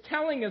text is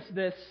telling us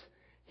this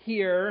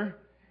here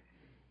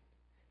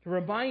to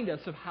remind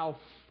us of how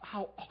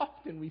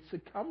often we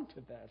succumb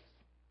to this.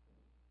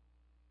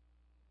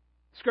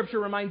 Scripture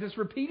reminds us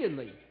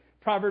repeatedly.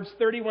 Proverbs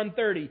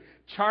 31:30,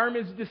 charm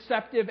is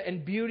deceptive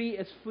and beauty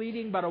is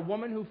fleeting, but a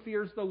woman who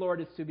fears the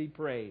Lord is to be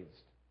praised.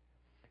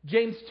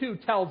 James 2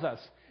 tells us,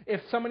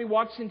 if somebody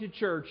walks into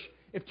church,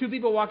 if two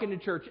people walk into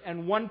church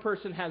and one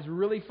person has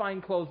really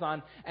fine clothes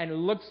on and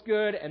looks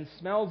good and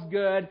smells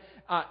good,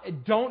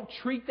 don't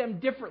treat them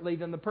differently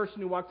than the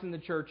person who walks in the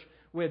church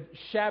with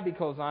shabby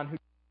clothes on who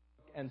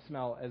don't look and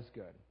smell as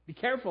good. Be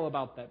careful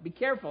about that. Be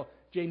careful,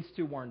 James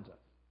 2 warns us.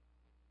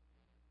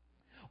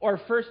 Or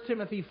 1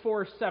 Timothy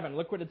 4:7,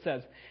 look what it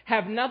says.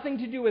 Have nothing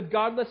to do with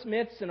godless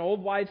myths and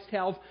old wives'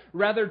 tales.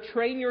 Rather,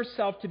 train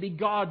yourself to be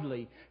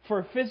godly.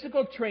 For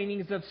physical training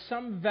is of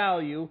some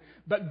value,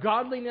 but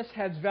godliness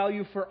has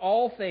value for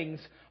all things,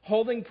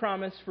 holding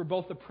promise for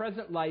both the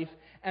present life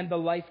and the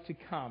life to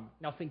come.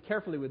 Now think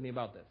carefully with me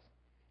about this.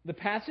 The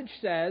passage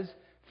says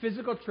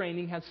physical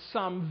training has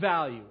some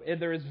value.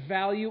 There is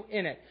value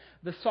in it.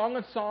 The Song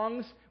of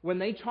Songs, when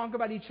they talk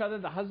about each other,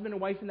 the husband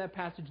and wife in that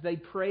passage, they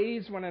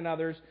praise one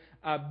another's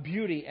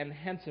beauty and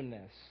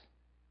handsomeness.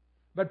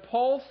 But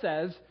Paul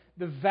says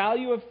the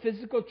value of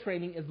physical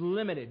training is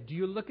limited. Do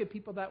you look at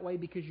people that way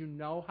because you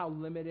know how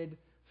limited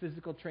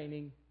physical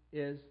training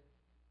is?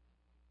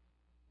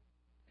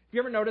 Have you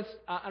ever noticed,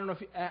 I don't know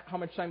how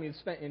much time you've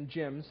spent in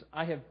gyms.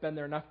 I have been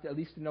there enough to at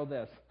least to know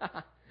this.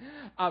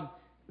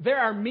 There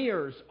are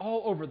mirrors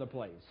all over the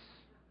place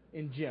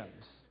in gyms.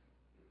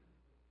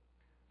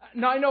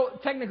 Now, I know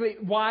technically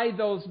why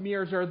those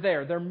mirrors are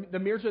there. The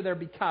mirrors are there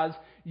because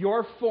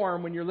your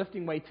form when you're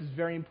lifting weights is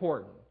very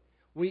important.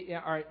 We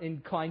are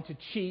inclined to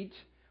cheat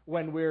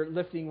when we're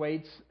lifting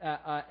weights,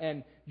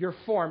 and your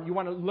form, you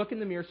want to look in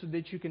the mirror so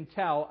that you can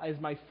tell, is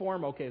my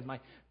form okay? Is my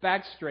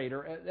back straight?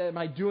 Or am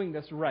I doing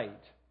this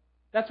right?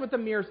 That's what the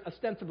mirrors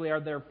ostensibly are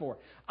there for.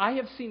 I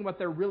have seen what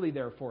they're really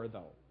there for,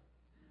 though.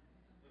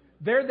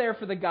 They're there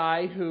for the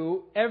guy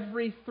who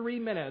every 3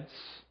 minutes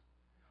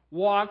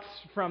walks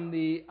from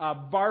the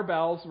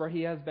barbells where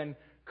he has been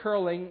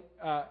curling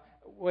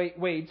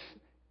weights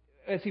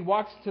as he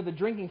walks to the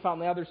drinking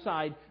fountain on the other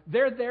side,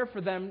 they're there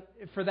for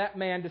that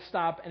man to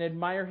stop and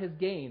admire his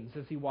gains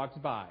as he walks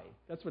by.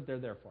 That's what they're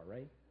there for,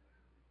 right?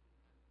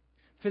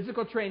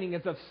 Physical training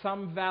is of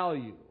some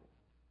value,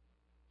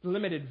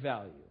 limited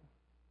value.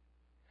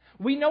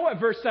 We know what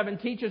verse 7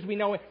 teaches. We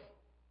know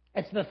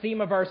it's the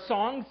theme of our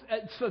songs.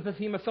 It's the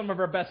theme of some of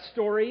our best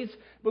stories.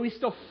 But we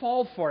still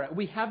fall for it.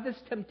 We have this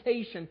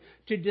temptation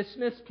to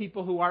dismiss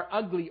people who are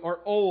ugly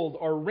or old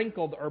or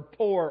wrinkled or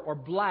poor or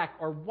black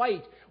or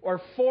white or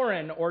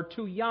foreign or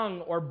too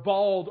young or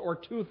bald or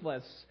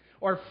toothless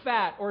or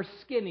fat or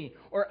skinny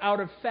or out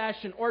of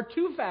fashion or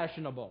too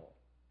fashionable.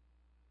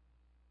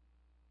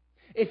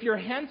 If you're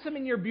handsome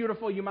and you're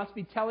beautiful, you must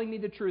be telling me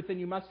the truth and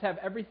you must have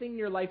everything in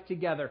your life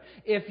together.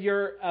 If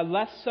you're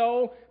less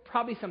so,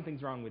 probably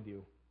something's wrong with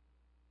you.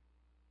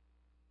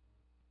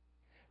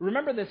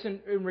 Remember this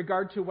in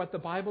regard to what the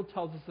Bible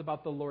tells us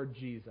about the Lord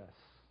Jesus.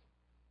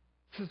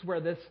 This is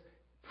where this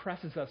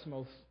presses us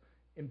most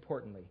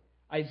importantly.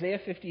 Isaiah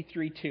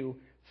 53:2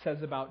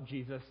 says about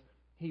Jesus,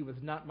 he was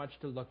not much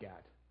to look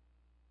at.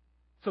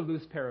 It's a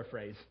loose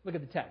paraphrase. Look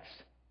at the text.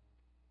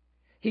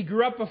 He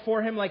grew up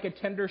before him like a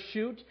tender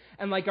shoot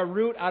and like a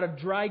root out of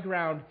dry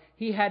ground.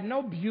 He had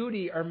no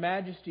beauty or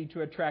majesty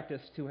to attract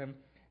us to him,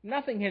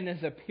 nothing in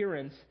his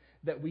appearance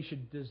that we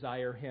should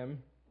desire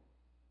him.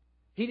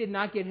 He did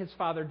not get his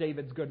father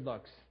David's good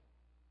looks.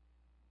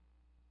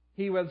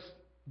 He was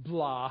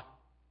blah.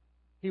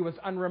 He was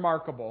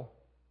unremarkable.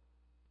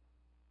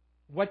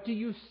 What do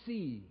you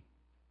see?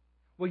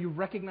 Will you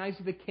recognize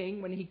the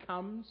king when he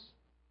comes?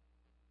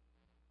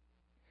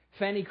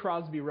 Fanny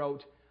Crosby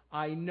wrote,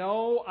 I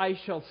know I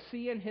shall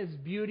see in his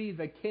beauty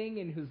the king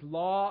in whose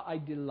law I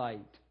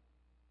delight.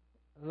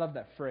 I love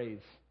that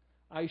phrase.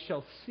 I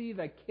shall see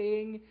the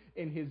king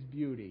in his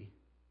beauty.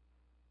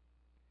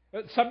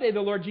 Someday the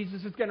Lord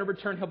Jesus is going to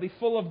return. He'll be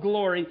full of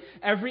glory.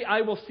 Every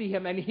eye will see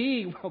him, and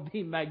he will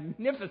be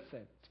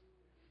magnificent.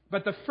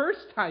 But the first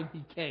time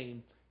he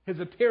came, his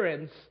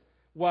appearance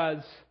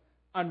was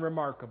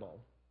unremarkable.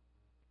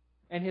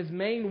 And his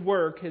main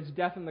work, his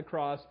death on the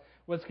cross,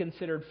 was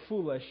considered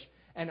foolish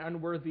and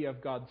unworthy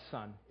of God's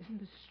Son.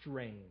 Isn't this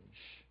strange?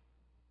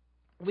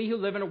 We who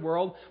live in a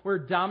world, we're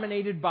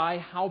dominated by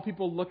how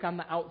people look on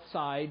the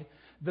outside.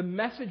 The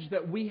message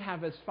that we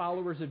have as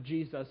followers of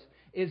Jesus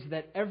is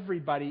that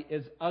everybody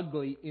is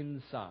ugly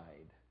inside.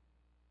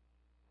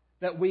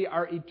 That we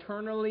are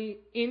internally,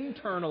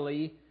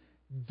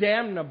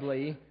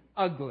 damnably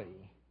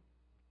ugly.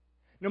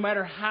 No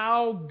matter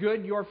how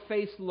good your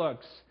face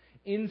looks,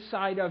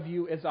 inside of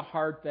you is a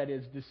heart that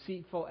is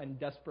deceitful and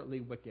desperately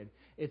wicked.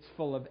 It's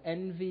full of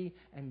envy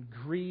and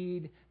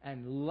greed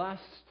and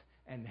lust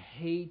and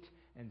hate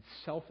and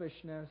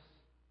selfishness.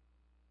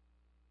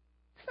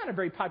 It's not a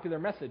very popular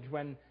message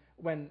when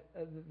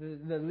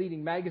the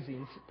leading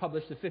magazines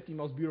publish the 50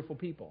 most beautiful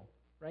people,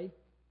 right?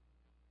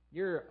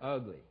 You're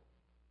ugly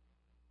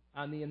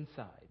on the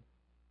inside.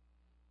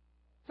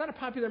 It's not a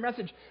popular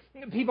message.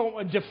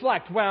 People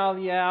deflect. Well,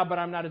 yeah, but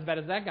I'm not as bad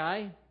as that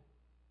guy.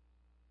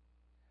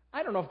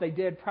 I don't know if they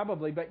did,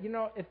 probably, but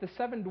if the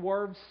 7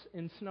 dwarves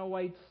in Snow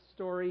White's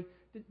story,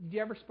 did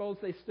you ever suppose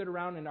they stood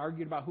around and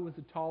argued about who was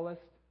the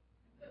tallest?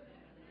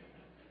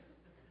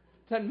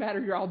 Doesn't matter,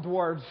 you're all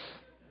dwarves,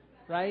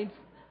 right?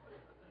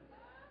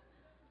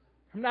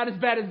 I'm not as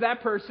bad as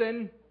that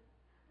person.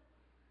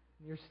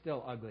 You're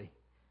still ugly.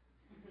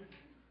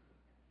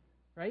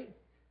 Right?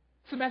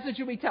 It's the message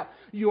that we tell.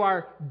 You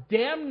are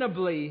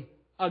damnably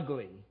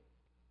ugly.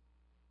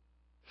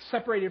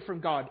 Separated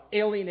from God,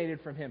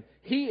 alienated from Him.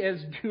 He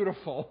is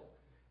beautiful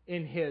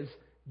in His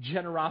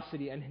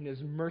generosity and in His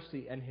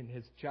mercy and in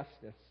His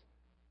justice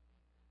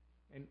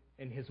and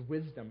in His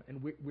wisdom.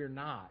 And we're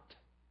not.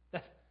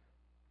 That's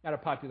not a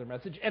popular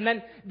message. And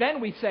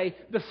then we say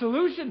the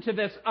solution to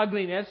this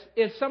ugliness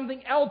is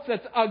something else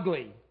that's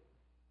ugly.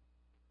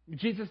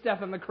 Jesus'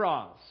 death on the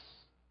cross.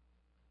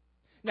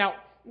 Now,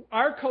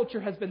 our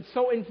culture has been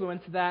so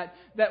influenced that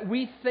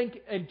we think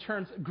in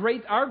terms,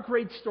 our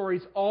great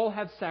stories all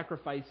have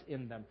sacrifice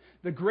in them.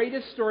 The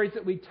greatest stories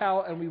that we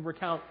tell and we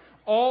recount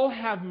all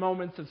have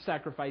moments of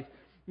sacrifice.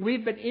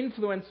 We've been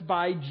influenced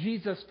by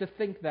Jesus to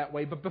think that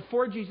way. But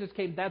before Jesus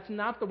came, that's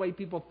not the way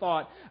people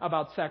thought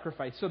about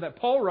sacrifice. So that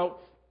Paul wrote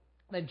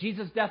that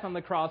Jesus' death on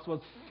the cross was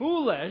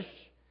foolish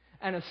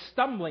and a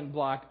stumbling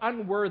block,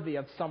 unworthy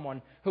of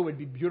someone who would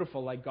be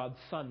beautiful like God's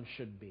Son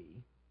should be.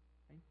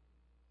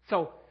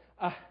 So,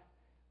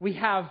 we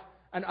have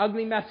an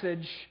ugly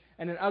message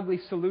and an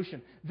ugly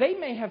solution. They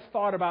may have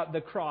thought about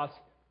the cross.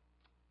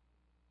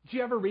 Did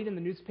you ever read in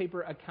the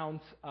newspaper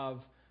accounts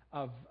of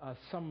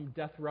some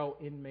death row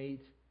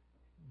inmate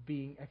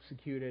being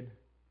executed,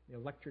 the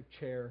electric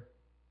chair?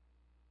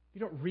 You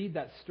don't read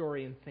that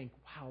story and think,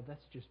 wow,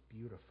 that's just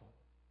beautiful.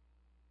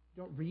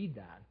 You don't read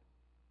that.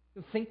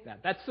 You don't think that.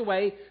 That's the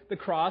way the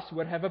cross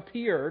would have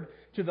appeared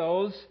to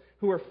those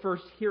who are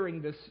first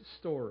hearing this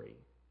story.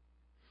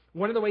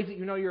 One of the ways that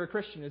you know you're a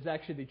Christian is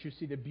actually that you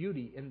see the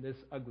beauty in this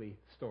ugly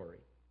story.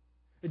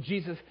 That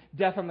Jesus'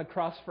 death on the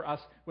cross for us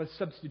was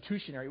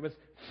substitutionary. It was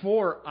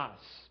for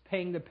us,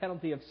 paying the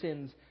penalty of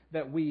sins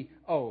that we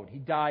owed. He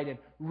died and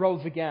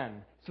rose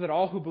again so that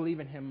all who believe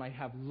in Him might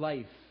have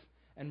life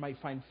and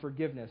might find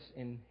forgiveness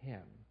in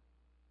Him.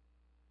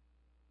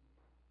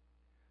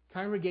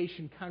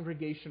 Congregation,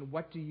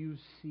 what do you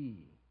see?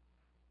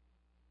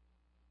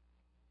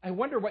 I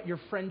wonder what your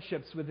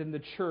friendships within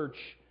the church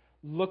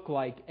look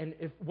like and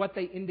what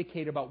they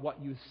indicate about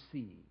what you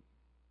see.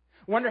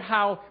 I wonder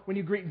how, when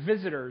you greet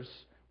visitors,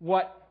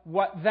 what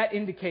that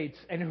indicates,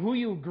 and who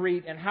you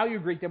greet and how you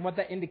greet them, what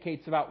that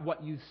indicates about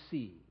what you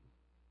see.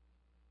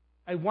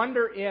 I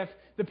wonder if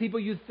the people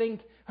you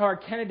think are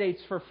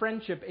candidates for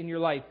friendship in your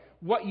life,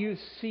 what you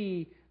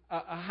see,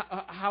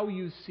 how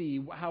you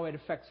see, how it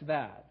affects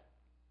that.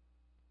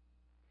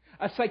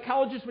 A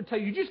psychologist would tell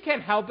you, you just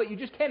can't help it. You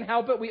just can't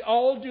help it. We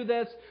all do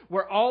this.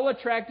 We're all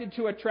attracted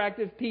to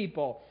attractive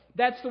people.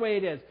 That's the way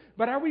it is.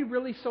 But are we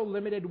really so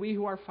limited, we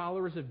who are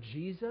followers of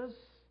Jesus?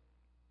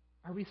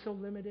 Are we so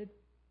limited?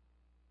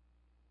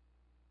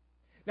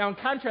 Now, in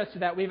contrast to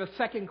that, we have a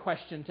second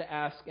question to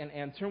ask and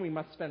answer, and we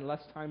must spend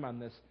less time on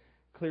this,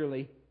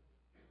 clearly.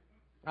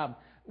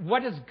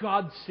 What does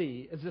God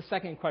see? Is the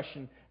second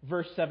question.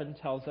 Verse 7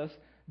 tells us.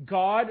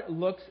 God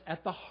looks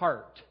at the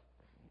heart.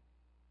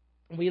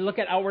 We look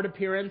at outward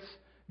appearance.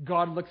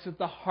 God looks at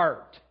the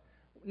heart.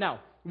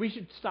 Now, we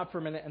should stop for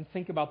a minute and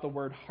think about the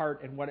word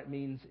heart and what it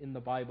means in the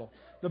Bible.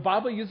 The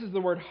Bible uses the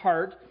word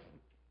heart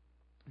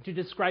to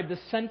describe the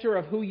center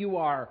of who you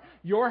are.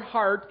 Your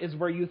heart is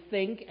where you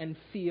think and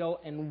feel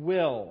and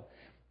will.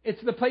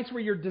 It's the place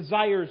where your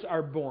desires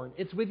are born.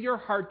 It's with your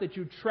heart that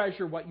you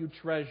treasure what you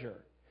treasure.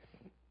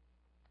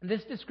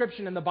 This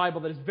description in the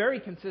Bible that is very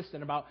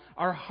consistent about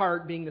our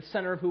heart being the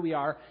center of who we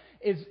are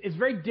is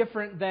very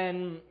different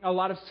than a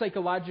lot of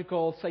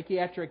psychological,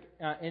 psychiatric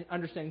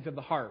understandings of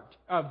the heart,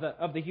 of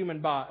the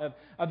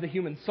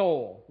human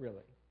soul,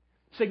 really.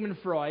 Sigmund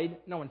Freud,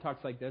 no one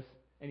talks like this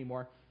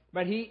anymore,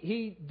 but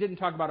he didn't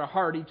talk about a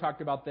heart. He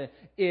talked about the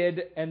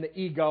id and the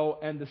ego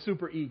and the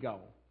superego,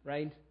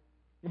 right?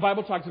 The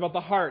Bible talks about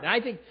the heart. And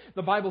I think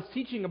the Bible's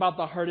teaching about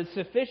the heart is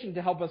sufficient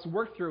to help us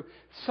work through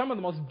some of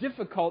the most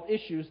difficult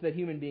issues that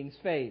human beings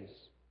face.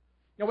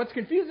 Now, what's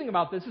confusing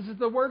about this is that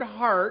the word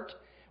heart,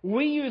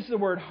 we use the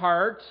word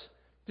heart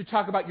to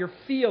talk about your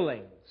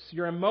feelings,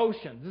 your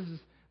emotions. This is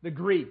the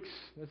Greeks.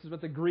 This is what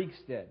the Greeks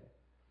did.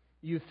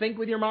 You think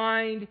with your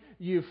mind,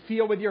 you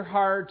feel with your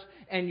heart,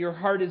 and your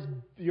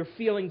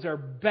feelings are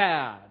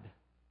bad.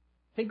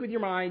 Think with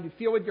your mind, you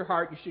feel with your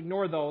heart, you should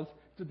ignore those.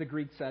 That's what the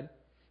Greeks said.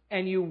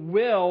 And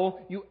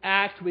you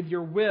act with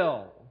your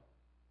will.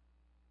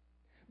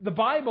 The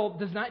Bible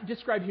does not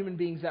describe human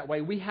beings that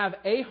way. We have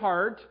a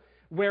heart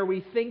where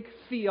we think,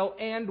 feel,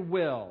 and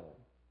will.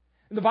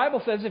 And the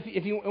Bible says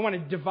if you want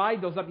to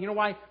divide those up, you know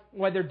why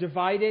they're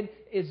divided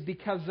is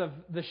because of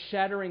the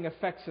shattering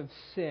effects of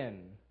sin.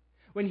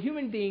 When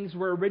human beings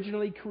were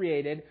originally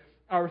created,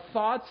 our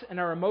thoughts and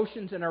our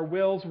emotions and our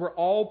wills were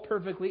all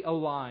perfectly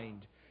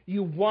aligned.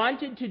 You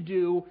wanted to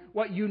do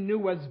what you knew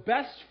was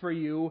best for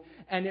you,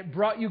 and it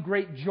brought you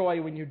great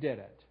joy when you did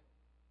it.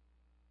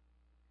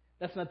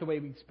 That's not the way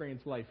we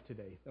experience life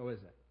today, though, is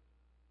it?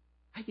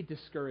 I get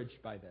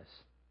discouraged by this.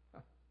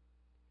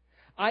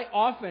 I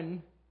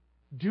often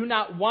do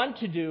not want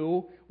to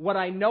do what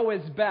I know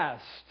is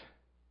best.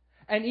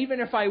 And even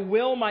if I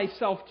will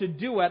myself to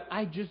do it,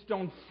 I just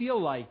don't feel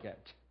like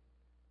it.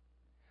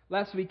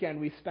 Last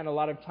weekend, we spent a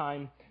lot of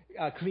time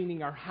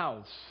cleaning our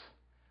house.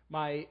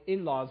 My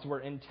in-laws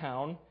were in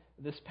town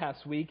this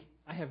past week.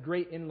 I have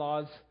great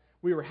in-laws.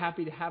 We were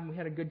happy to have them. We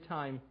had a good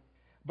time.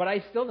 But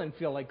I still didn't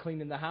feel like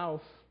cleaning the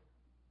house.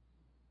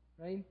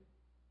 Right?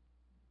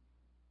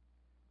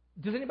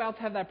 Does anybody else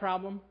have that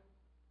problem?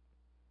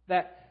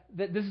 That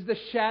this is the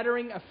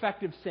shattering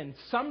effect of sin.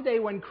 Someday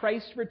when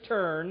Christ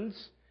returns,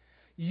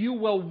 you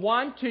will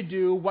want to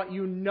do what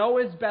you know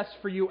is best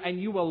for you,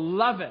 and you will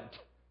love it.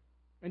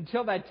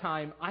 Until that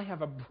time, I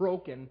have a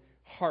broken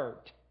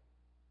heart.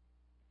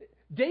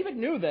 David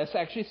knew this,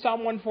 actually.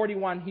 Psalm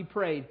 141, he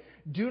prayed,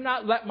 "Do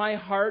not let my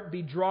heart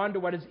be drawn to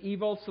what is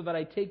evil so that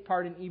I take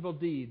part in evil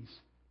deeds."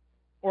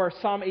 Or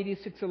Psalm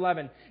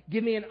 86:11,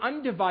 "Give me an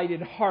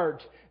undivided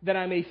heart that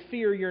I may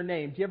fear your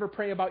name." Do you ever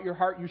pray about your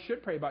heart? You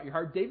should pray about your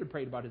heart. David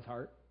prayed about his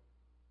heart.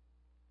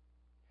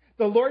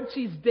 The Lord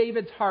sees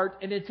David's heart,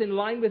 and it's in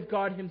line with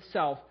God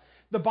himself.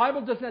 The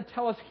Bible does not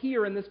tell us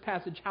here in this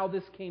passage how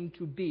this came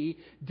to be.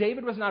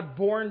 David was not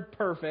born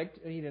perfect,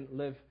 and he didn't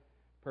live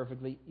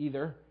perfectly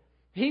either.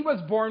 He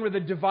was born with a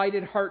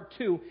divided heart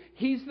too.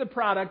 He's the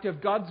product of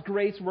God's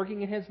grace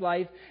working in his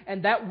life,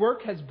 and that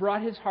work has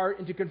brought his heart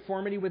into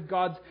conformity with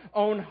God's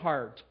own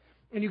heart.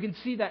 And you can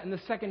see that in the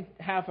second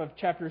half of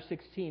chapter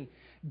 16.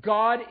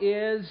 God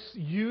is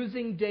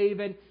using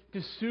David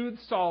to soothe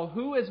Saul.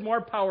 Who is more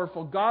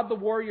powerful, God the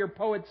warrior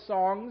poet's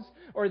songs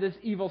or this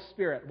evil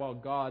spirit? Well,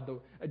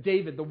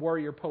 David the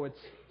warrior poet's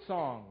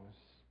songs.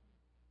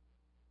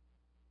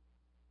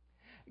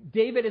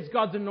 David is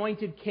God's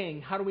anointed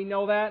king. How do we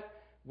know that?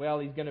 Well,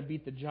 he's going to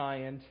beat the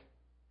giant,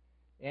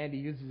 and he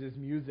uses his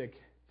music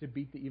to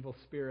beat the evil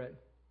spirit.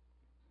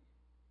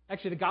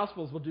 Actually, the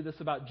Gospels will do this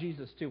about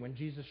Jesus too. When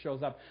Jesus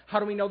shows up, how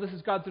do we know this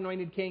is God's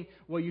anointed king?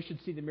 Well, you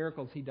should see the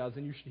miracles he does,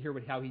 and you should hear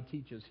how he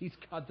teaches. He's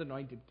God's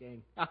anointed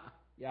king.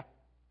 Yeah.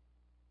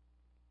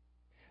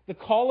 The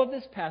call of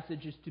this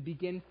passage is to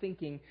begin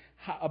thinking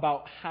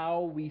about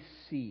how we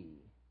see.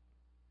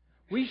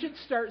 We should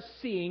start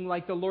seeing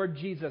like the Lord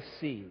Jesus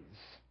sees.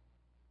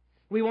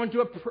 We won't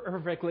do it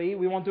perfectly,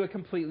 we won't do it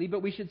completely,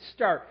 but we should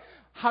start.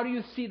 How do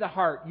you see the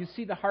heart? You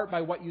see the heart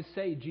by what you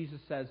say. Jesus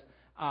says,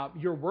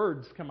 your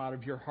words come out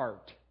of your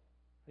heart.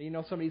 You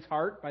know somebody's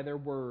heart? By their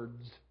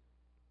words.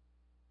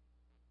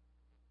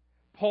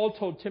 Paul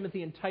told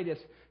Timothy and Titus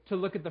to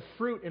look at the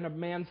fruit in a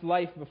man's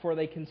life before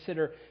they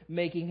consider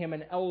making him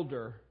an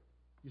elder.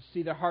 You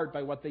see the heart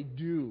by what they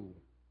do.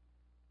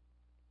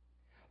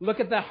 Look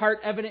at the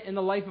heart evident in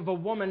the life of a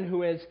woman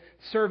who is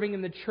serving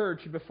in the church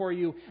before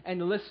you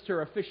enlist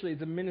her officially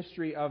as a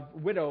ministry of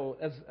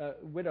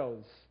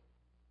widows.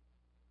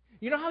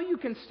 You know how you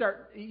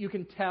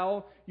can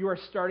tell you are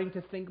starting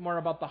to think more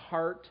about the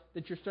heart,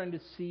 that you're starting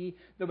to see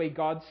the way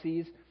God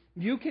sees?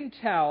 You can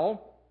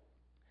tell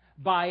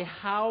by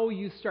how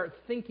you start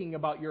thinking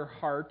about your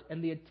heart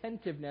and the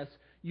attentiveness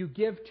you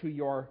give to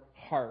your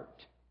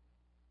heart.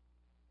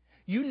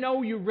 You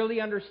know you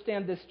really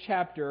understand this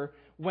chapter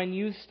when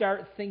you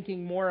start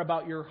thinking more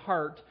about your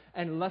heart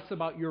and less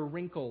about your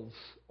wrinkles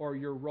or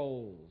your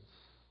rolls.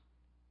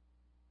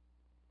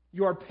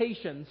 Your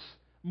patience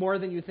more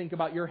than you think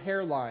about your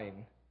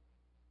hairline.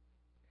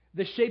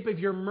 The shape of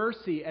your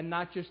mercy and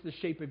not just the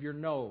shape of your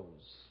nose.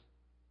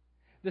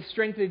 The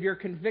strength of your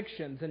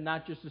convictions and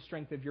not just the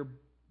strength of your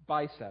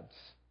biceps.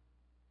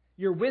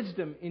 Your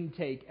wisdom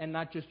intake and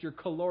not just your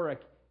caloric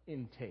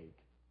intake.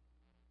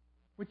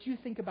 What you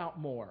think about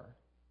more.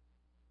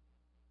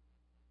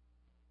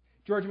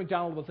 George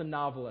MacDonald was a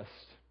novelist.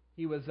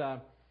 He was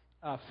a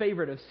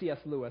favorite of C.S.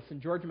 Lewis.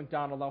 And George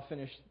MacDonald, I'll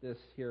finish this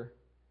here,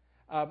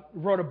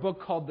 wrote a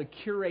book called The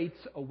Curate's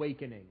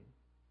Awakening.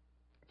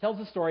 It tells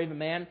the story of a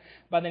man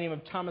by the name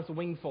of Thomas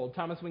Wingfold.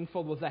 Thomas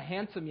Wingfold was a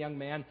handsome young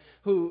man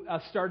who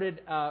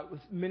started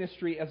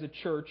ministry at a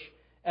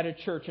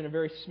church in a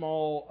very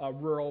small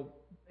rural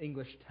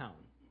English town.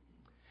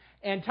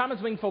 And Thomas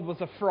Wingfold was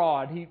a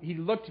fraud. He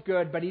looked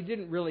good, but he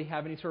didn't really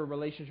have any sort of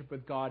relationship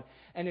with God.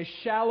 And his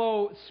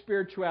shallow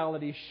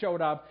spirituality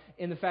showed up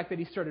in the fact that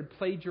he started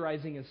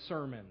plagiarizing his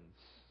sermons.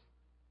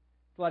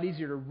 It's a lot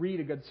easier to read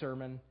a good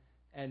sermon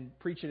and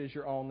preach it as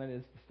your own than it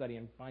is to study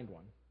and find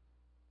one.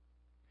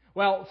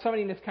 Well,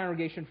 somebody in this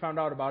congregation found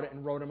out about it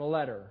and wrote him a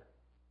letter.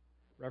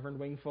 Reverend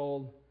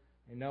Wingfold,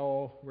 I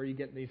know where you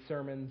get these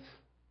sermons.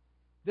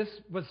 This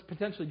was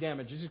potentially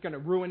damaged. This was going to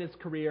ruin his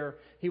career.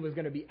 He was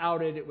going to be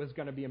outed. It was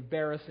going to be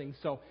embarrassing.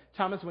 So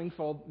Thomas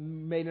Wingfold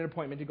made an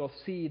appointment to go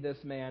see this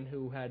man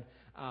who had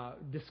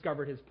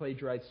discovered his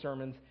plagiarized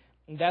sermons.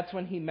 And that's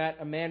when he met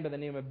a man by the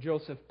name of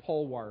Joseph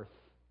Polwarth.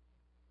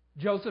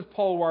 Joseph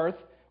Polwarth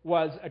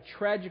was a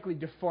tragically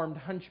deformed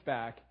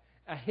hunchback,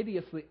 a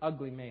hideously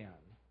ugly man.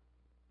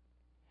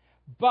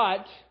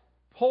 But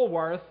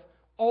Polwarth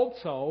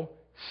also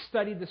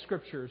studied the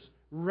Scriptures,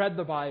 read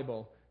the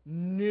Bible,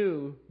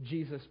 knew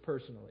Jesus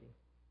personally.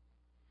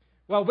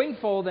 Well,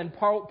 Wingfold and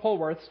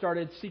Polwarth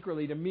started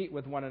secretly to meet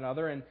with one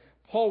another, and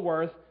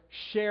Polwarth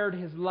shared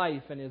his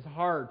life and his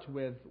heart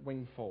with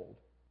Wingfold.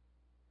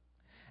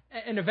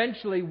 And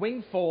eventually,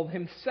 Wingfold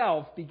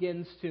himself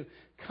begins to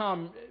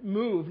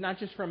move not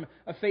just from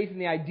a faith in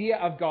the idea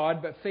of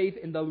God, but faith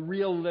in the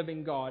real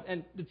living God.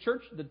 And the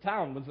church, the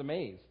town, was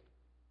amazed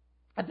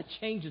at the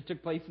change that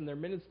took place in their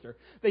minister.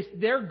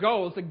 There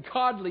goes a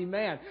godly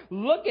man.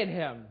 Look at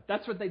him.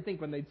 That's what they'd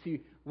think when they'd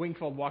see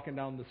Wingfold walking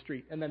down the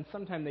street. And then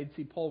sometime they'd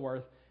see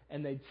Polwarth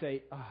and they'd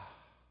say,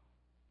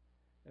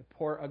 that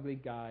poor ugly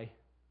guy.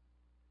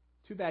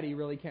 Too bad he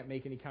really can't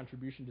make any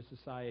contribution to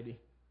society.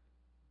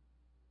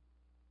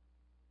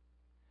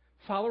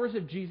 Followers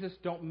of Jesus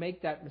don't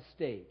make that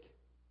mistake.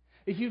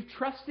 If you've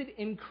trusted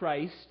in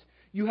Christ,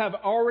 you have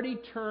already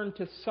turned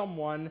to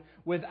someone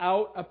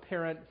without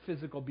apparent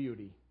physical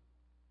beauty.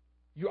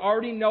 You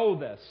already know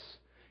this.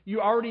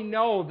 You already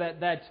know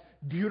that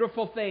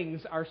beautiful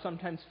things are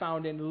sometimes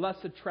found in less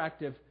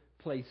attractive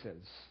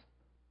places.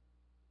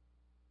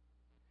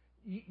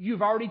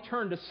 You've already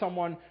turned to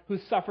someone who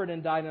suffered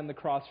and died on the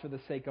cross for the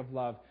sake of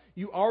love.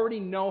 You already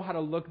know how to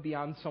look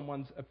beyond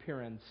someone's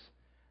appearance.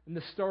 And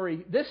this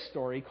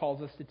story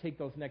calls us to take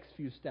those next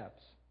few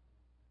steps.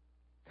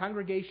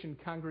 Congregation,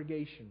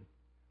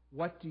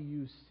 what do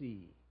you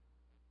see?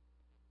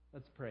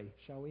 Let's pray,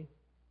 shall we?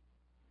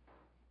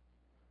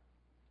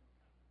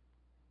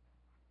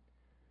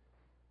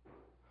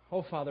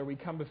 Oh, Father, we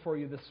come before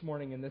you this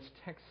morning, and this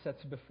text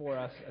sets before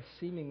us a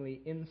seemingly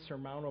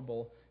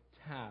insurmountable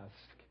task.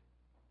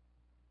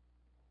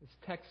 This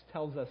text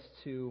tells us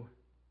to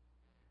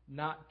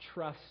not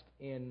trust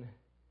in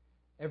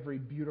every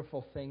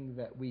beautiful thing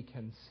that we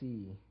can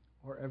see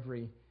or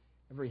every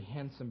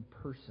handsome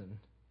person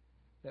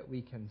that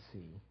we can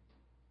see.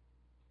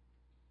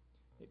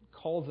 It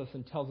calls us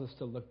and tells us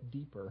to look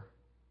deeper.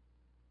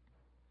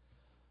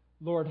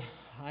 Lord,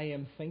 I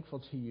am thankful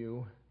to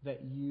you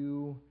that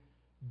you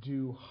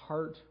do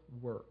heart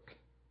work.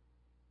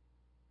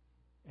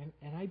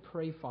 And I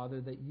pray,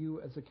 Father, that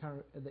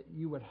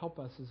you would help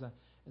us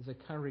as a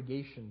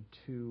congregation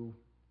to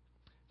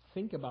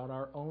think about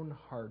our own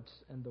hearts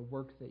and the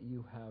work that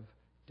you have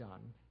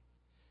done.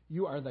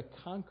 You are the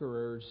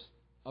conquerors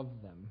of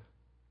them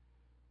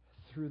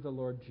through the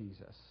Lord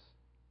Jesus.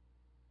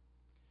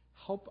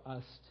 Help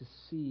us to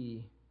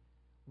see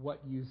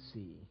what you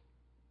see.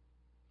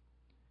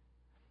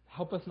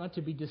 Help us not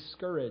to be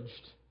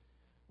discouraged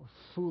or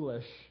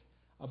foolish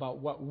about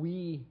what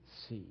we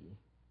see.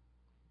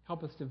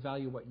 Help us to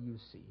value what you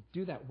see.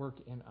 Do that work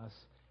in us,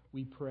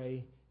 we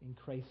pray in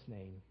Christ's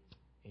name.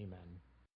 Amen.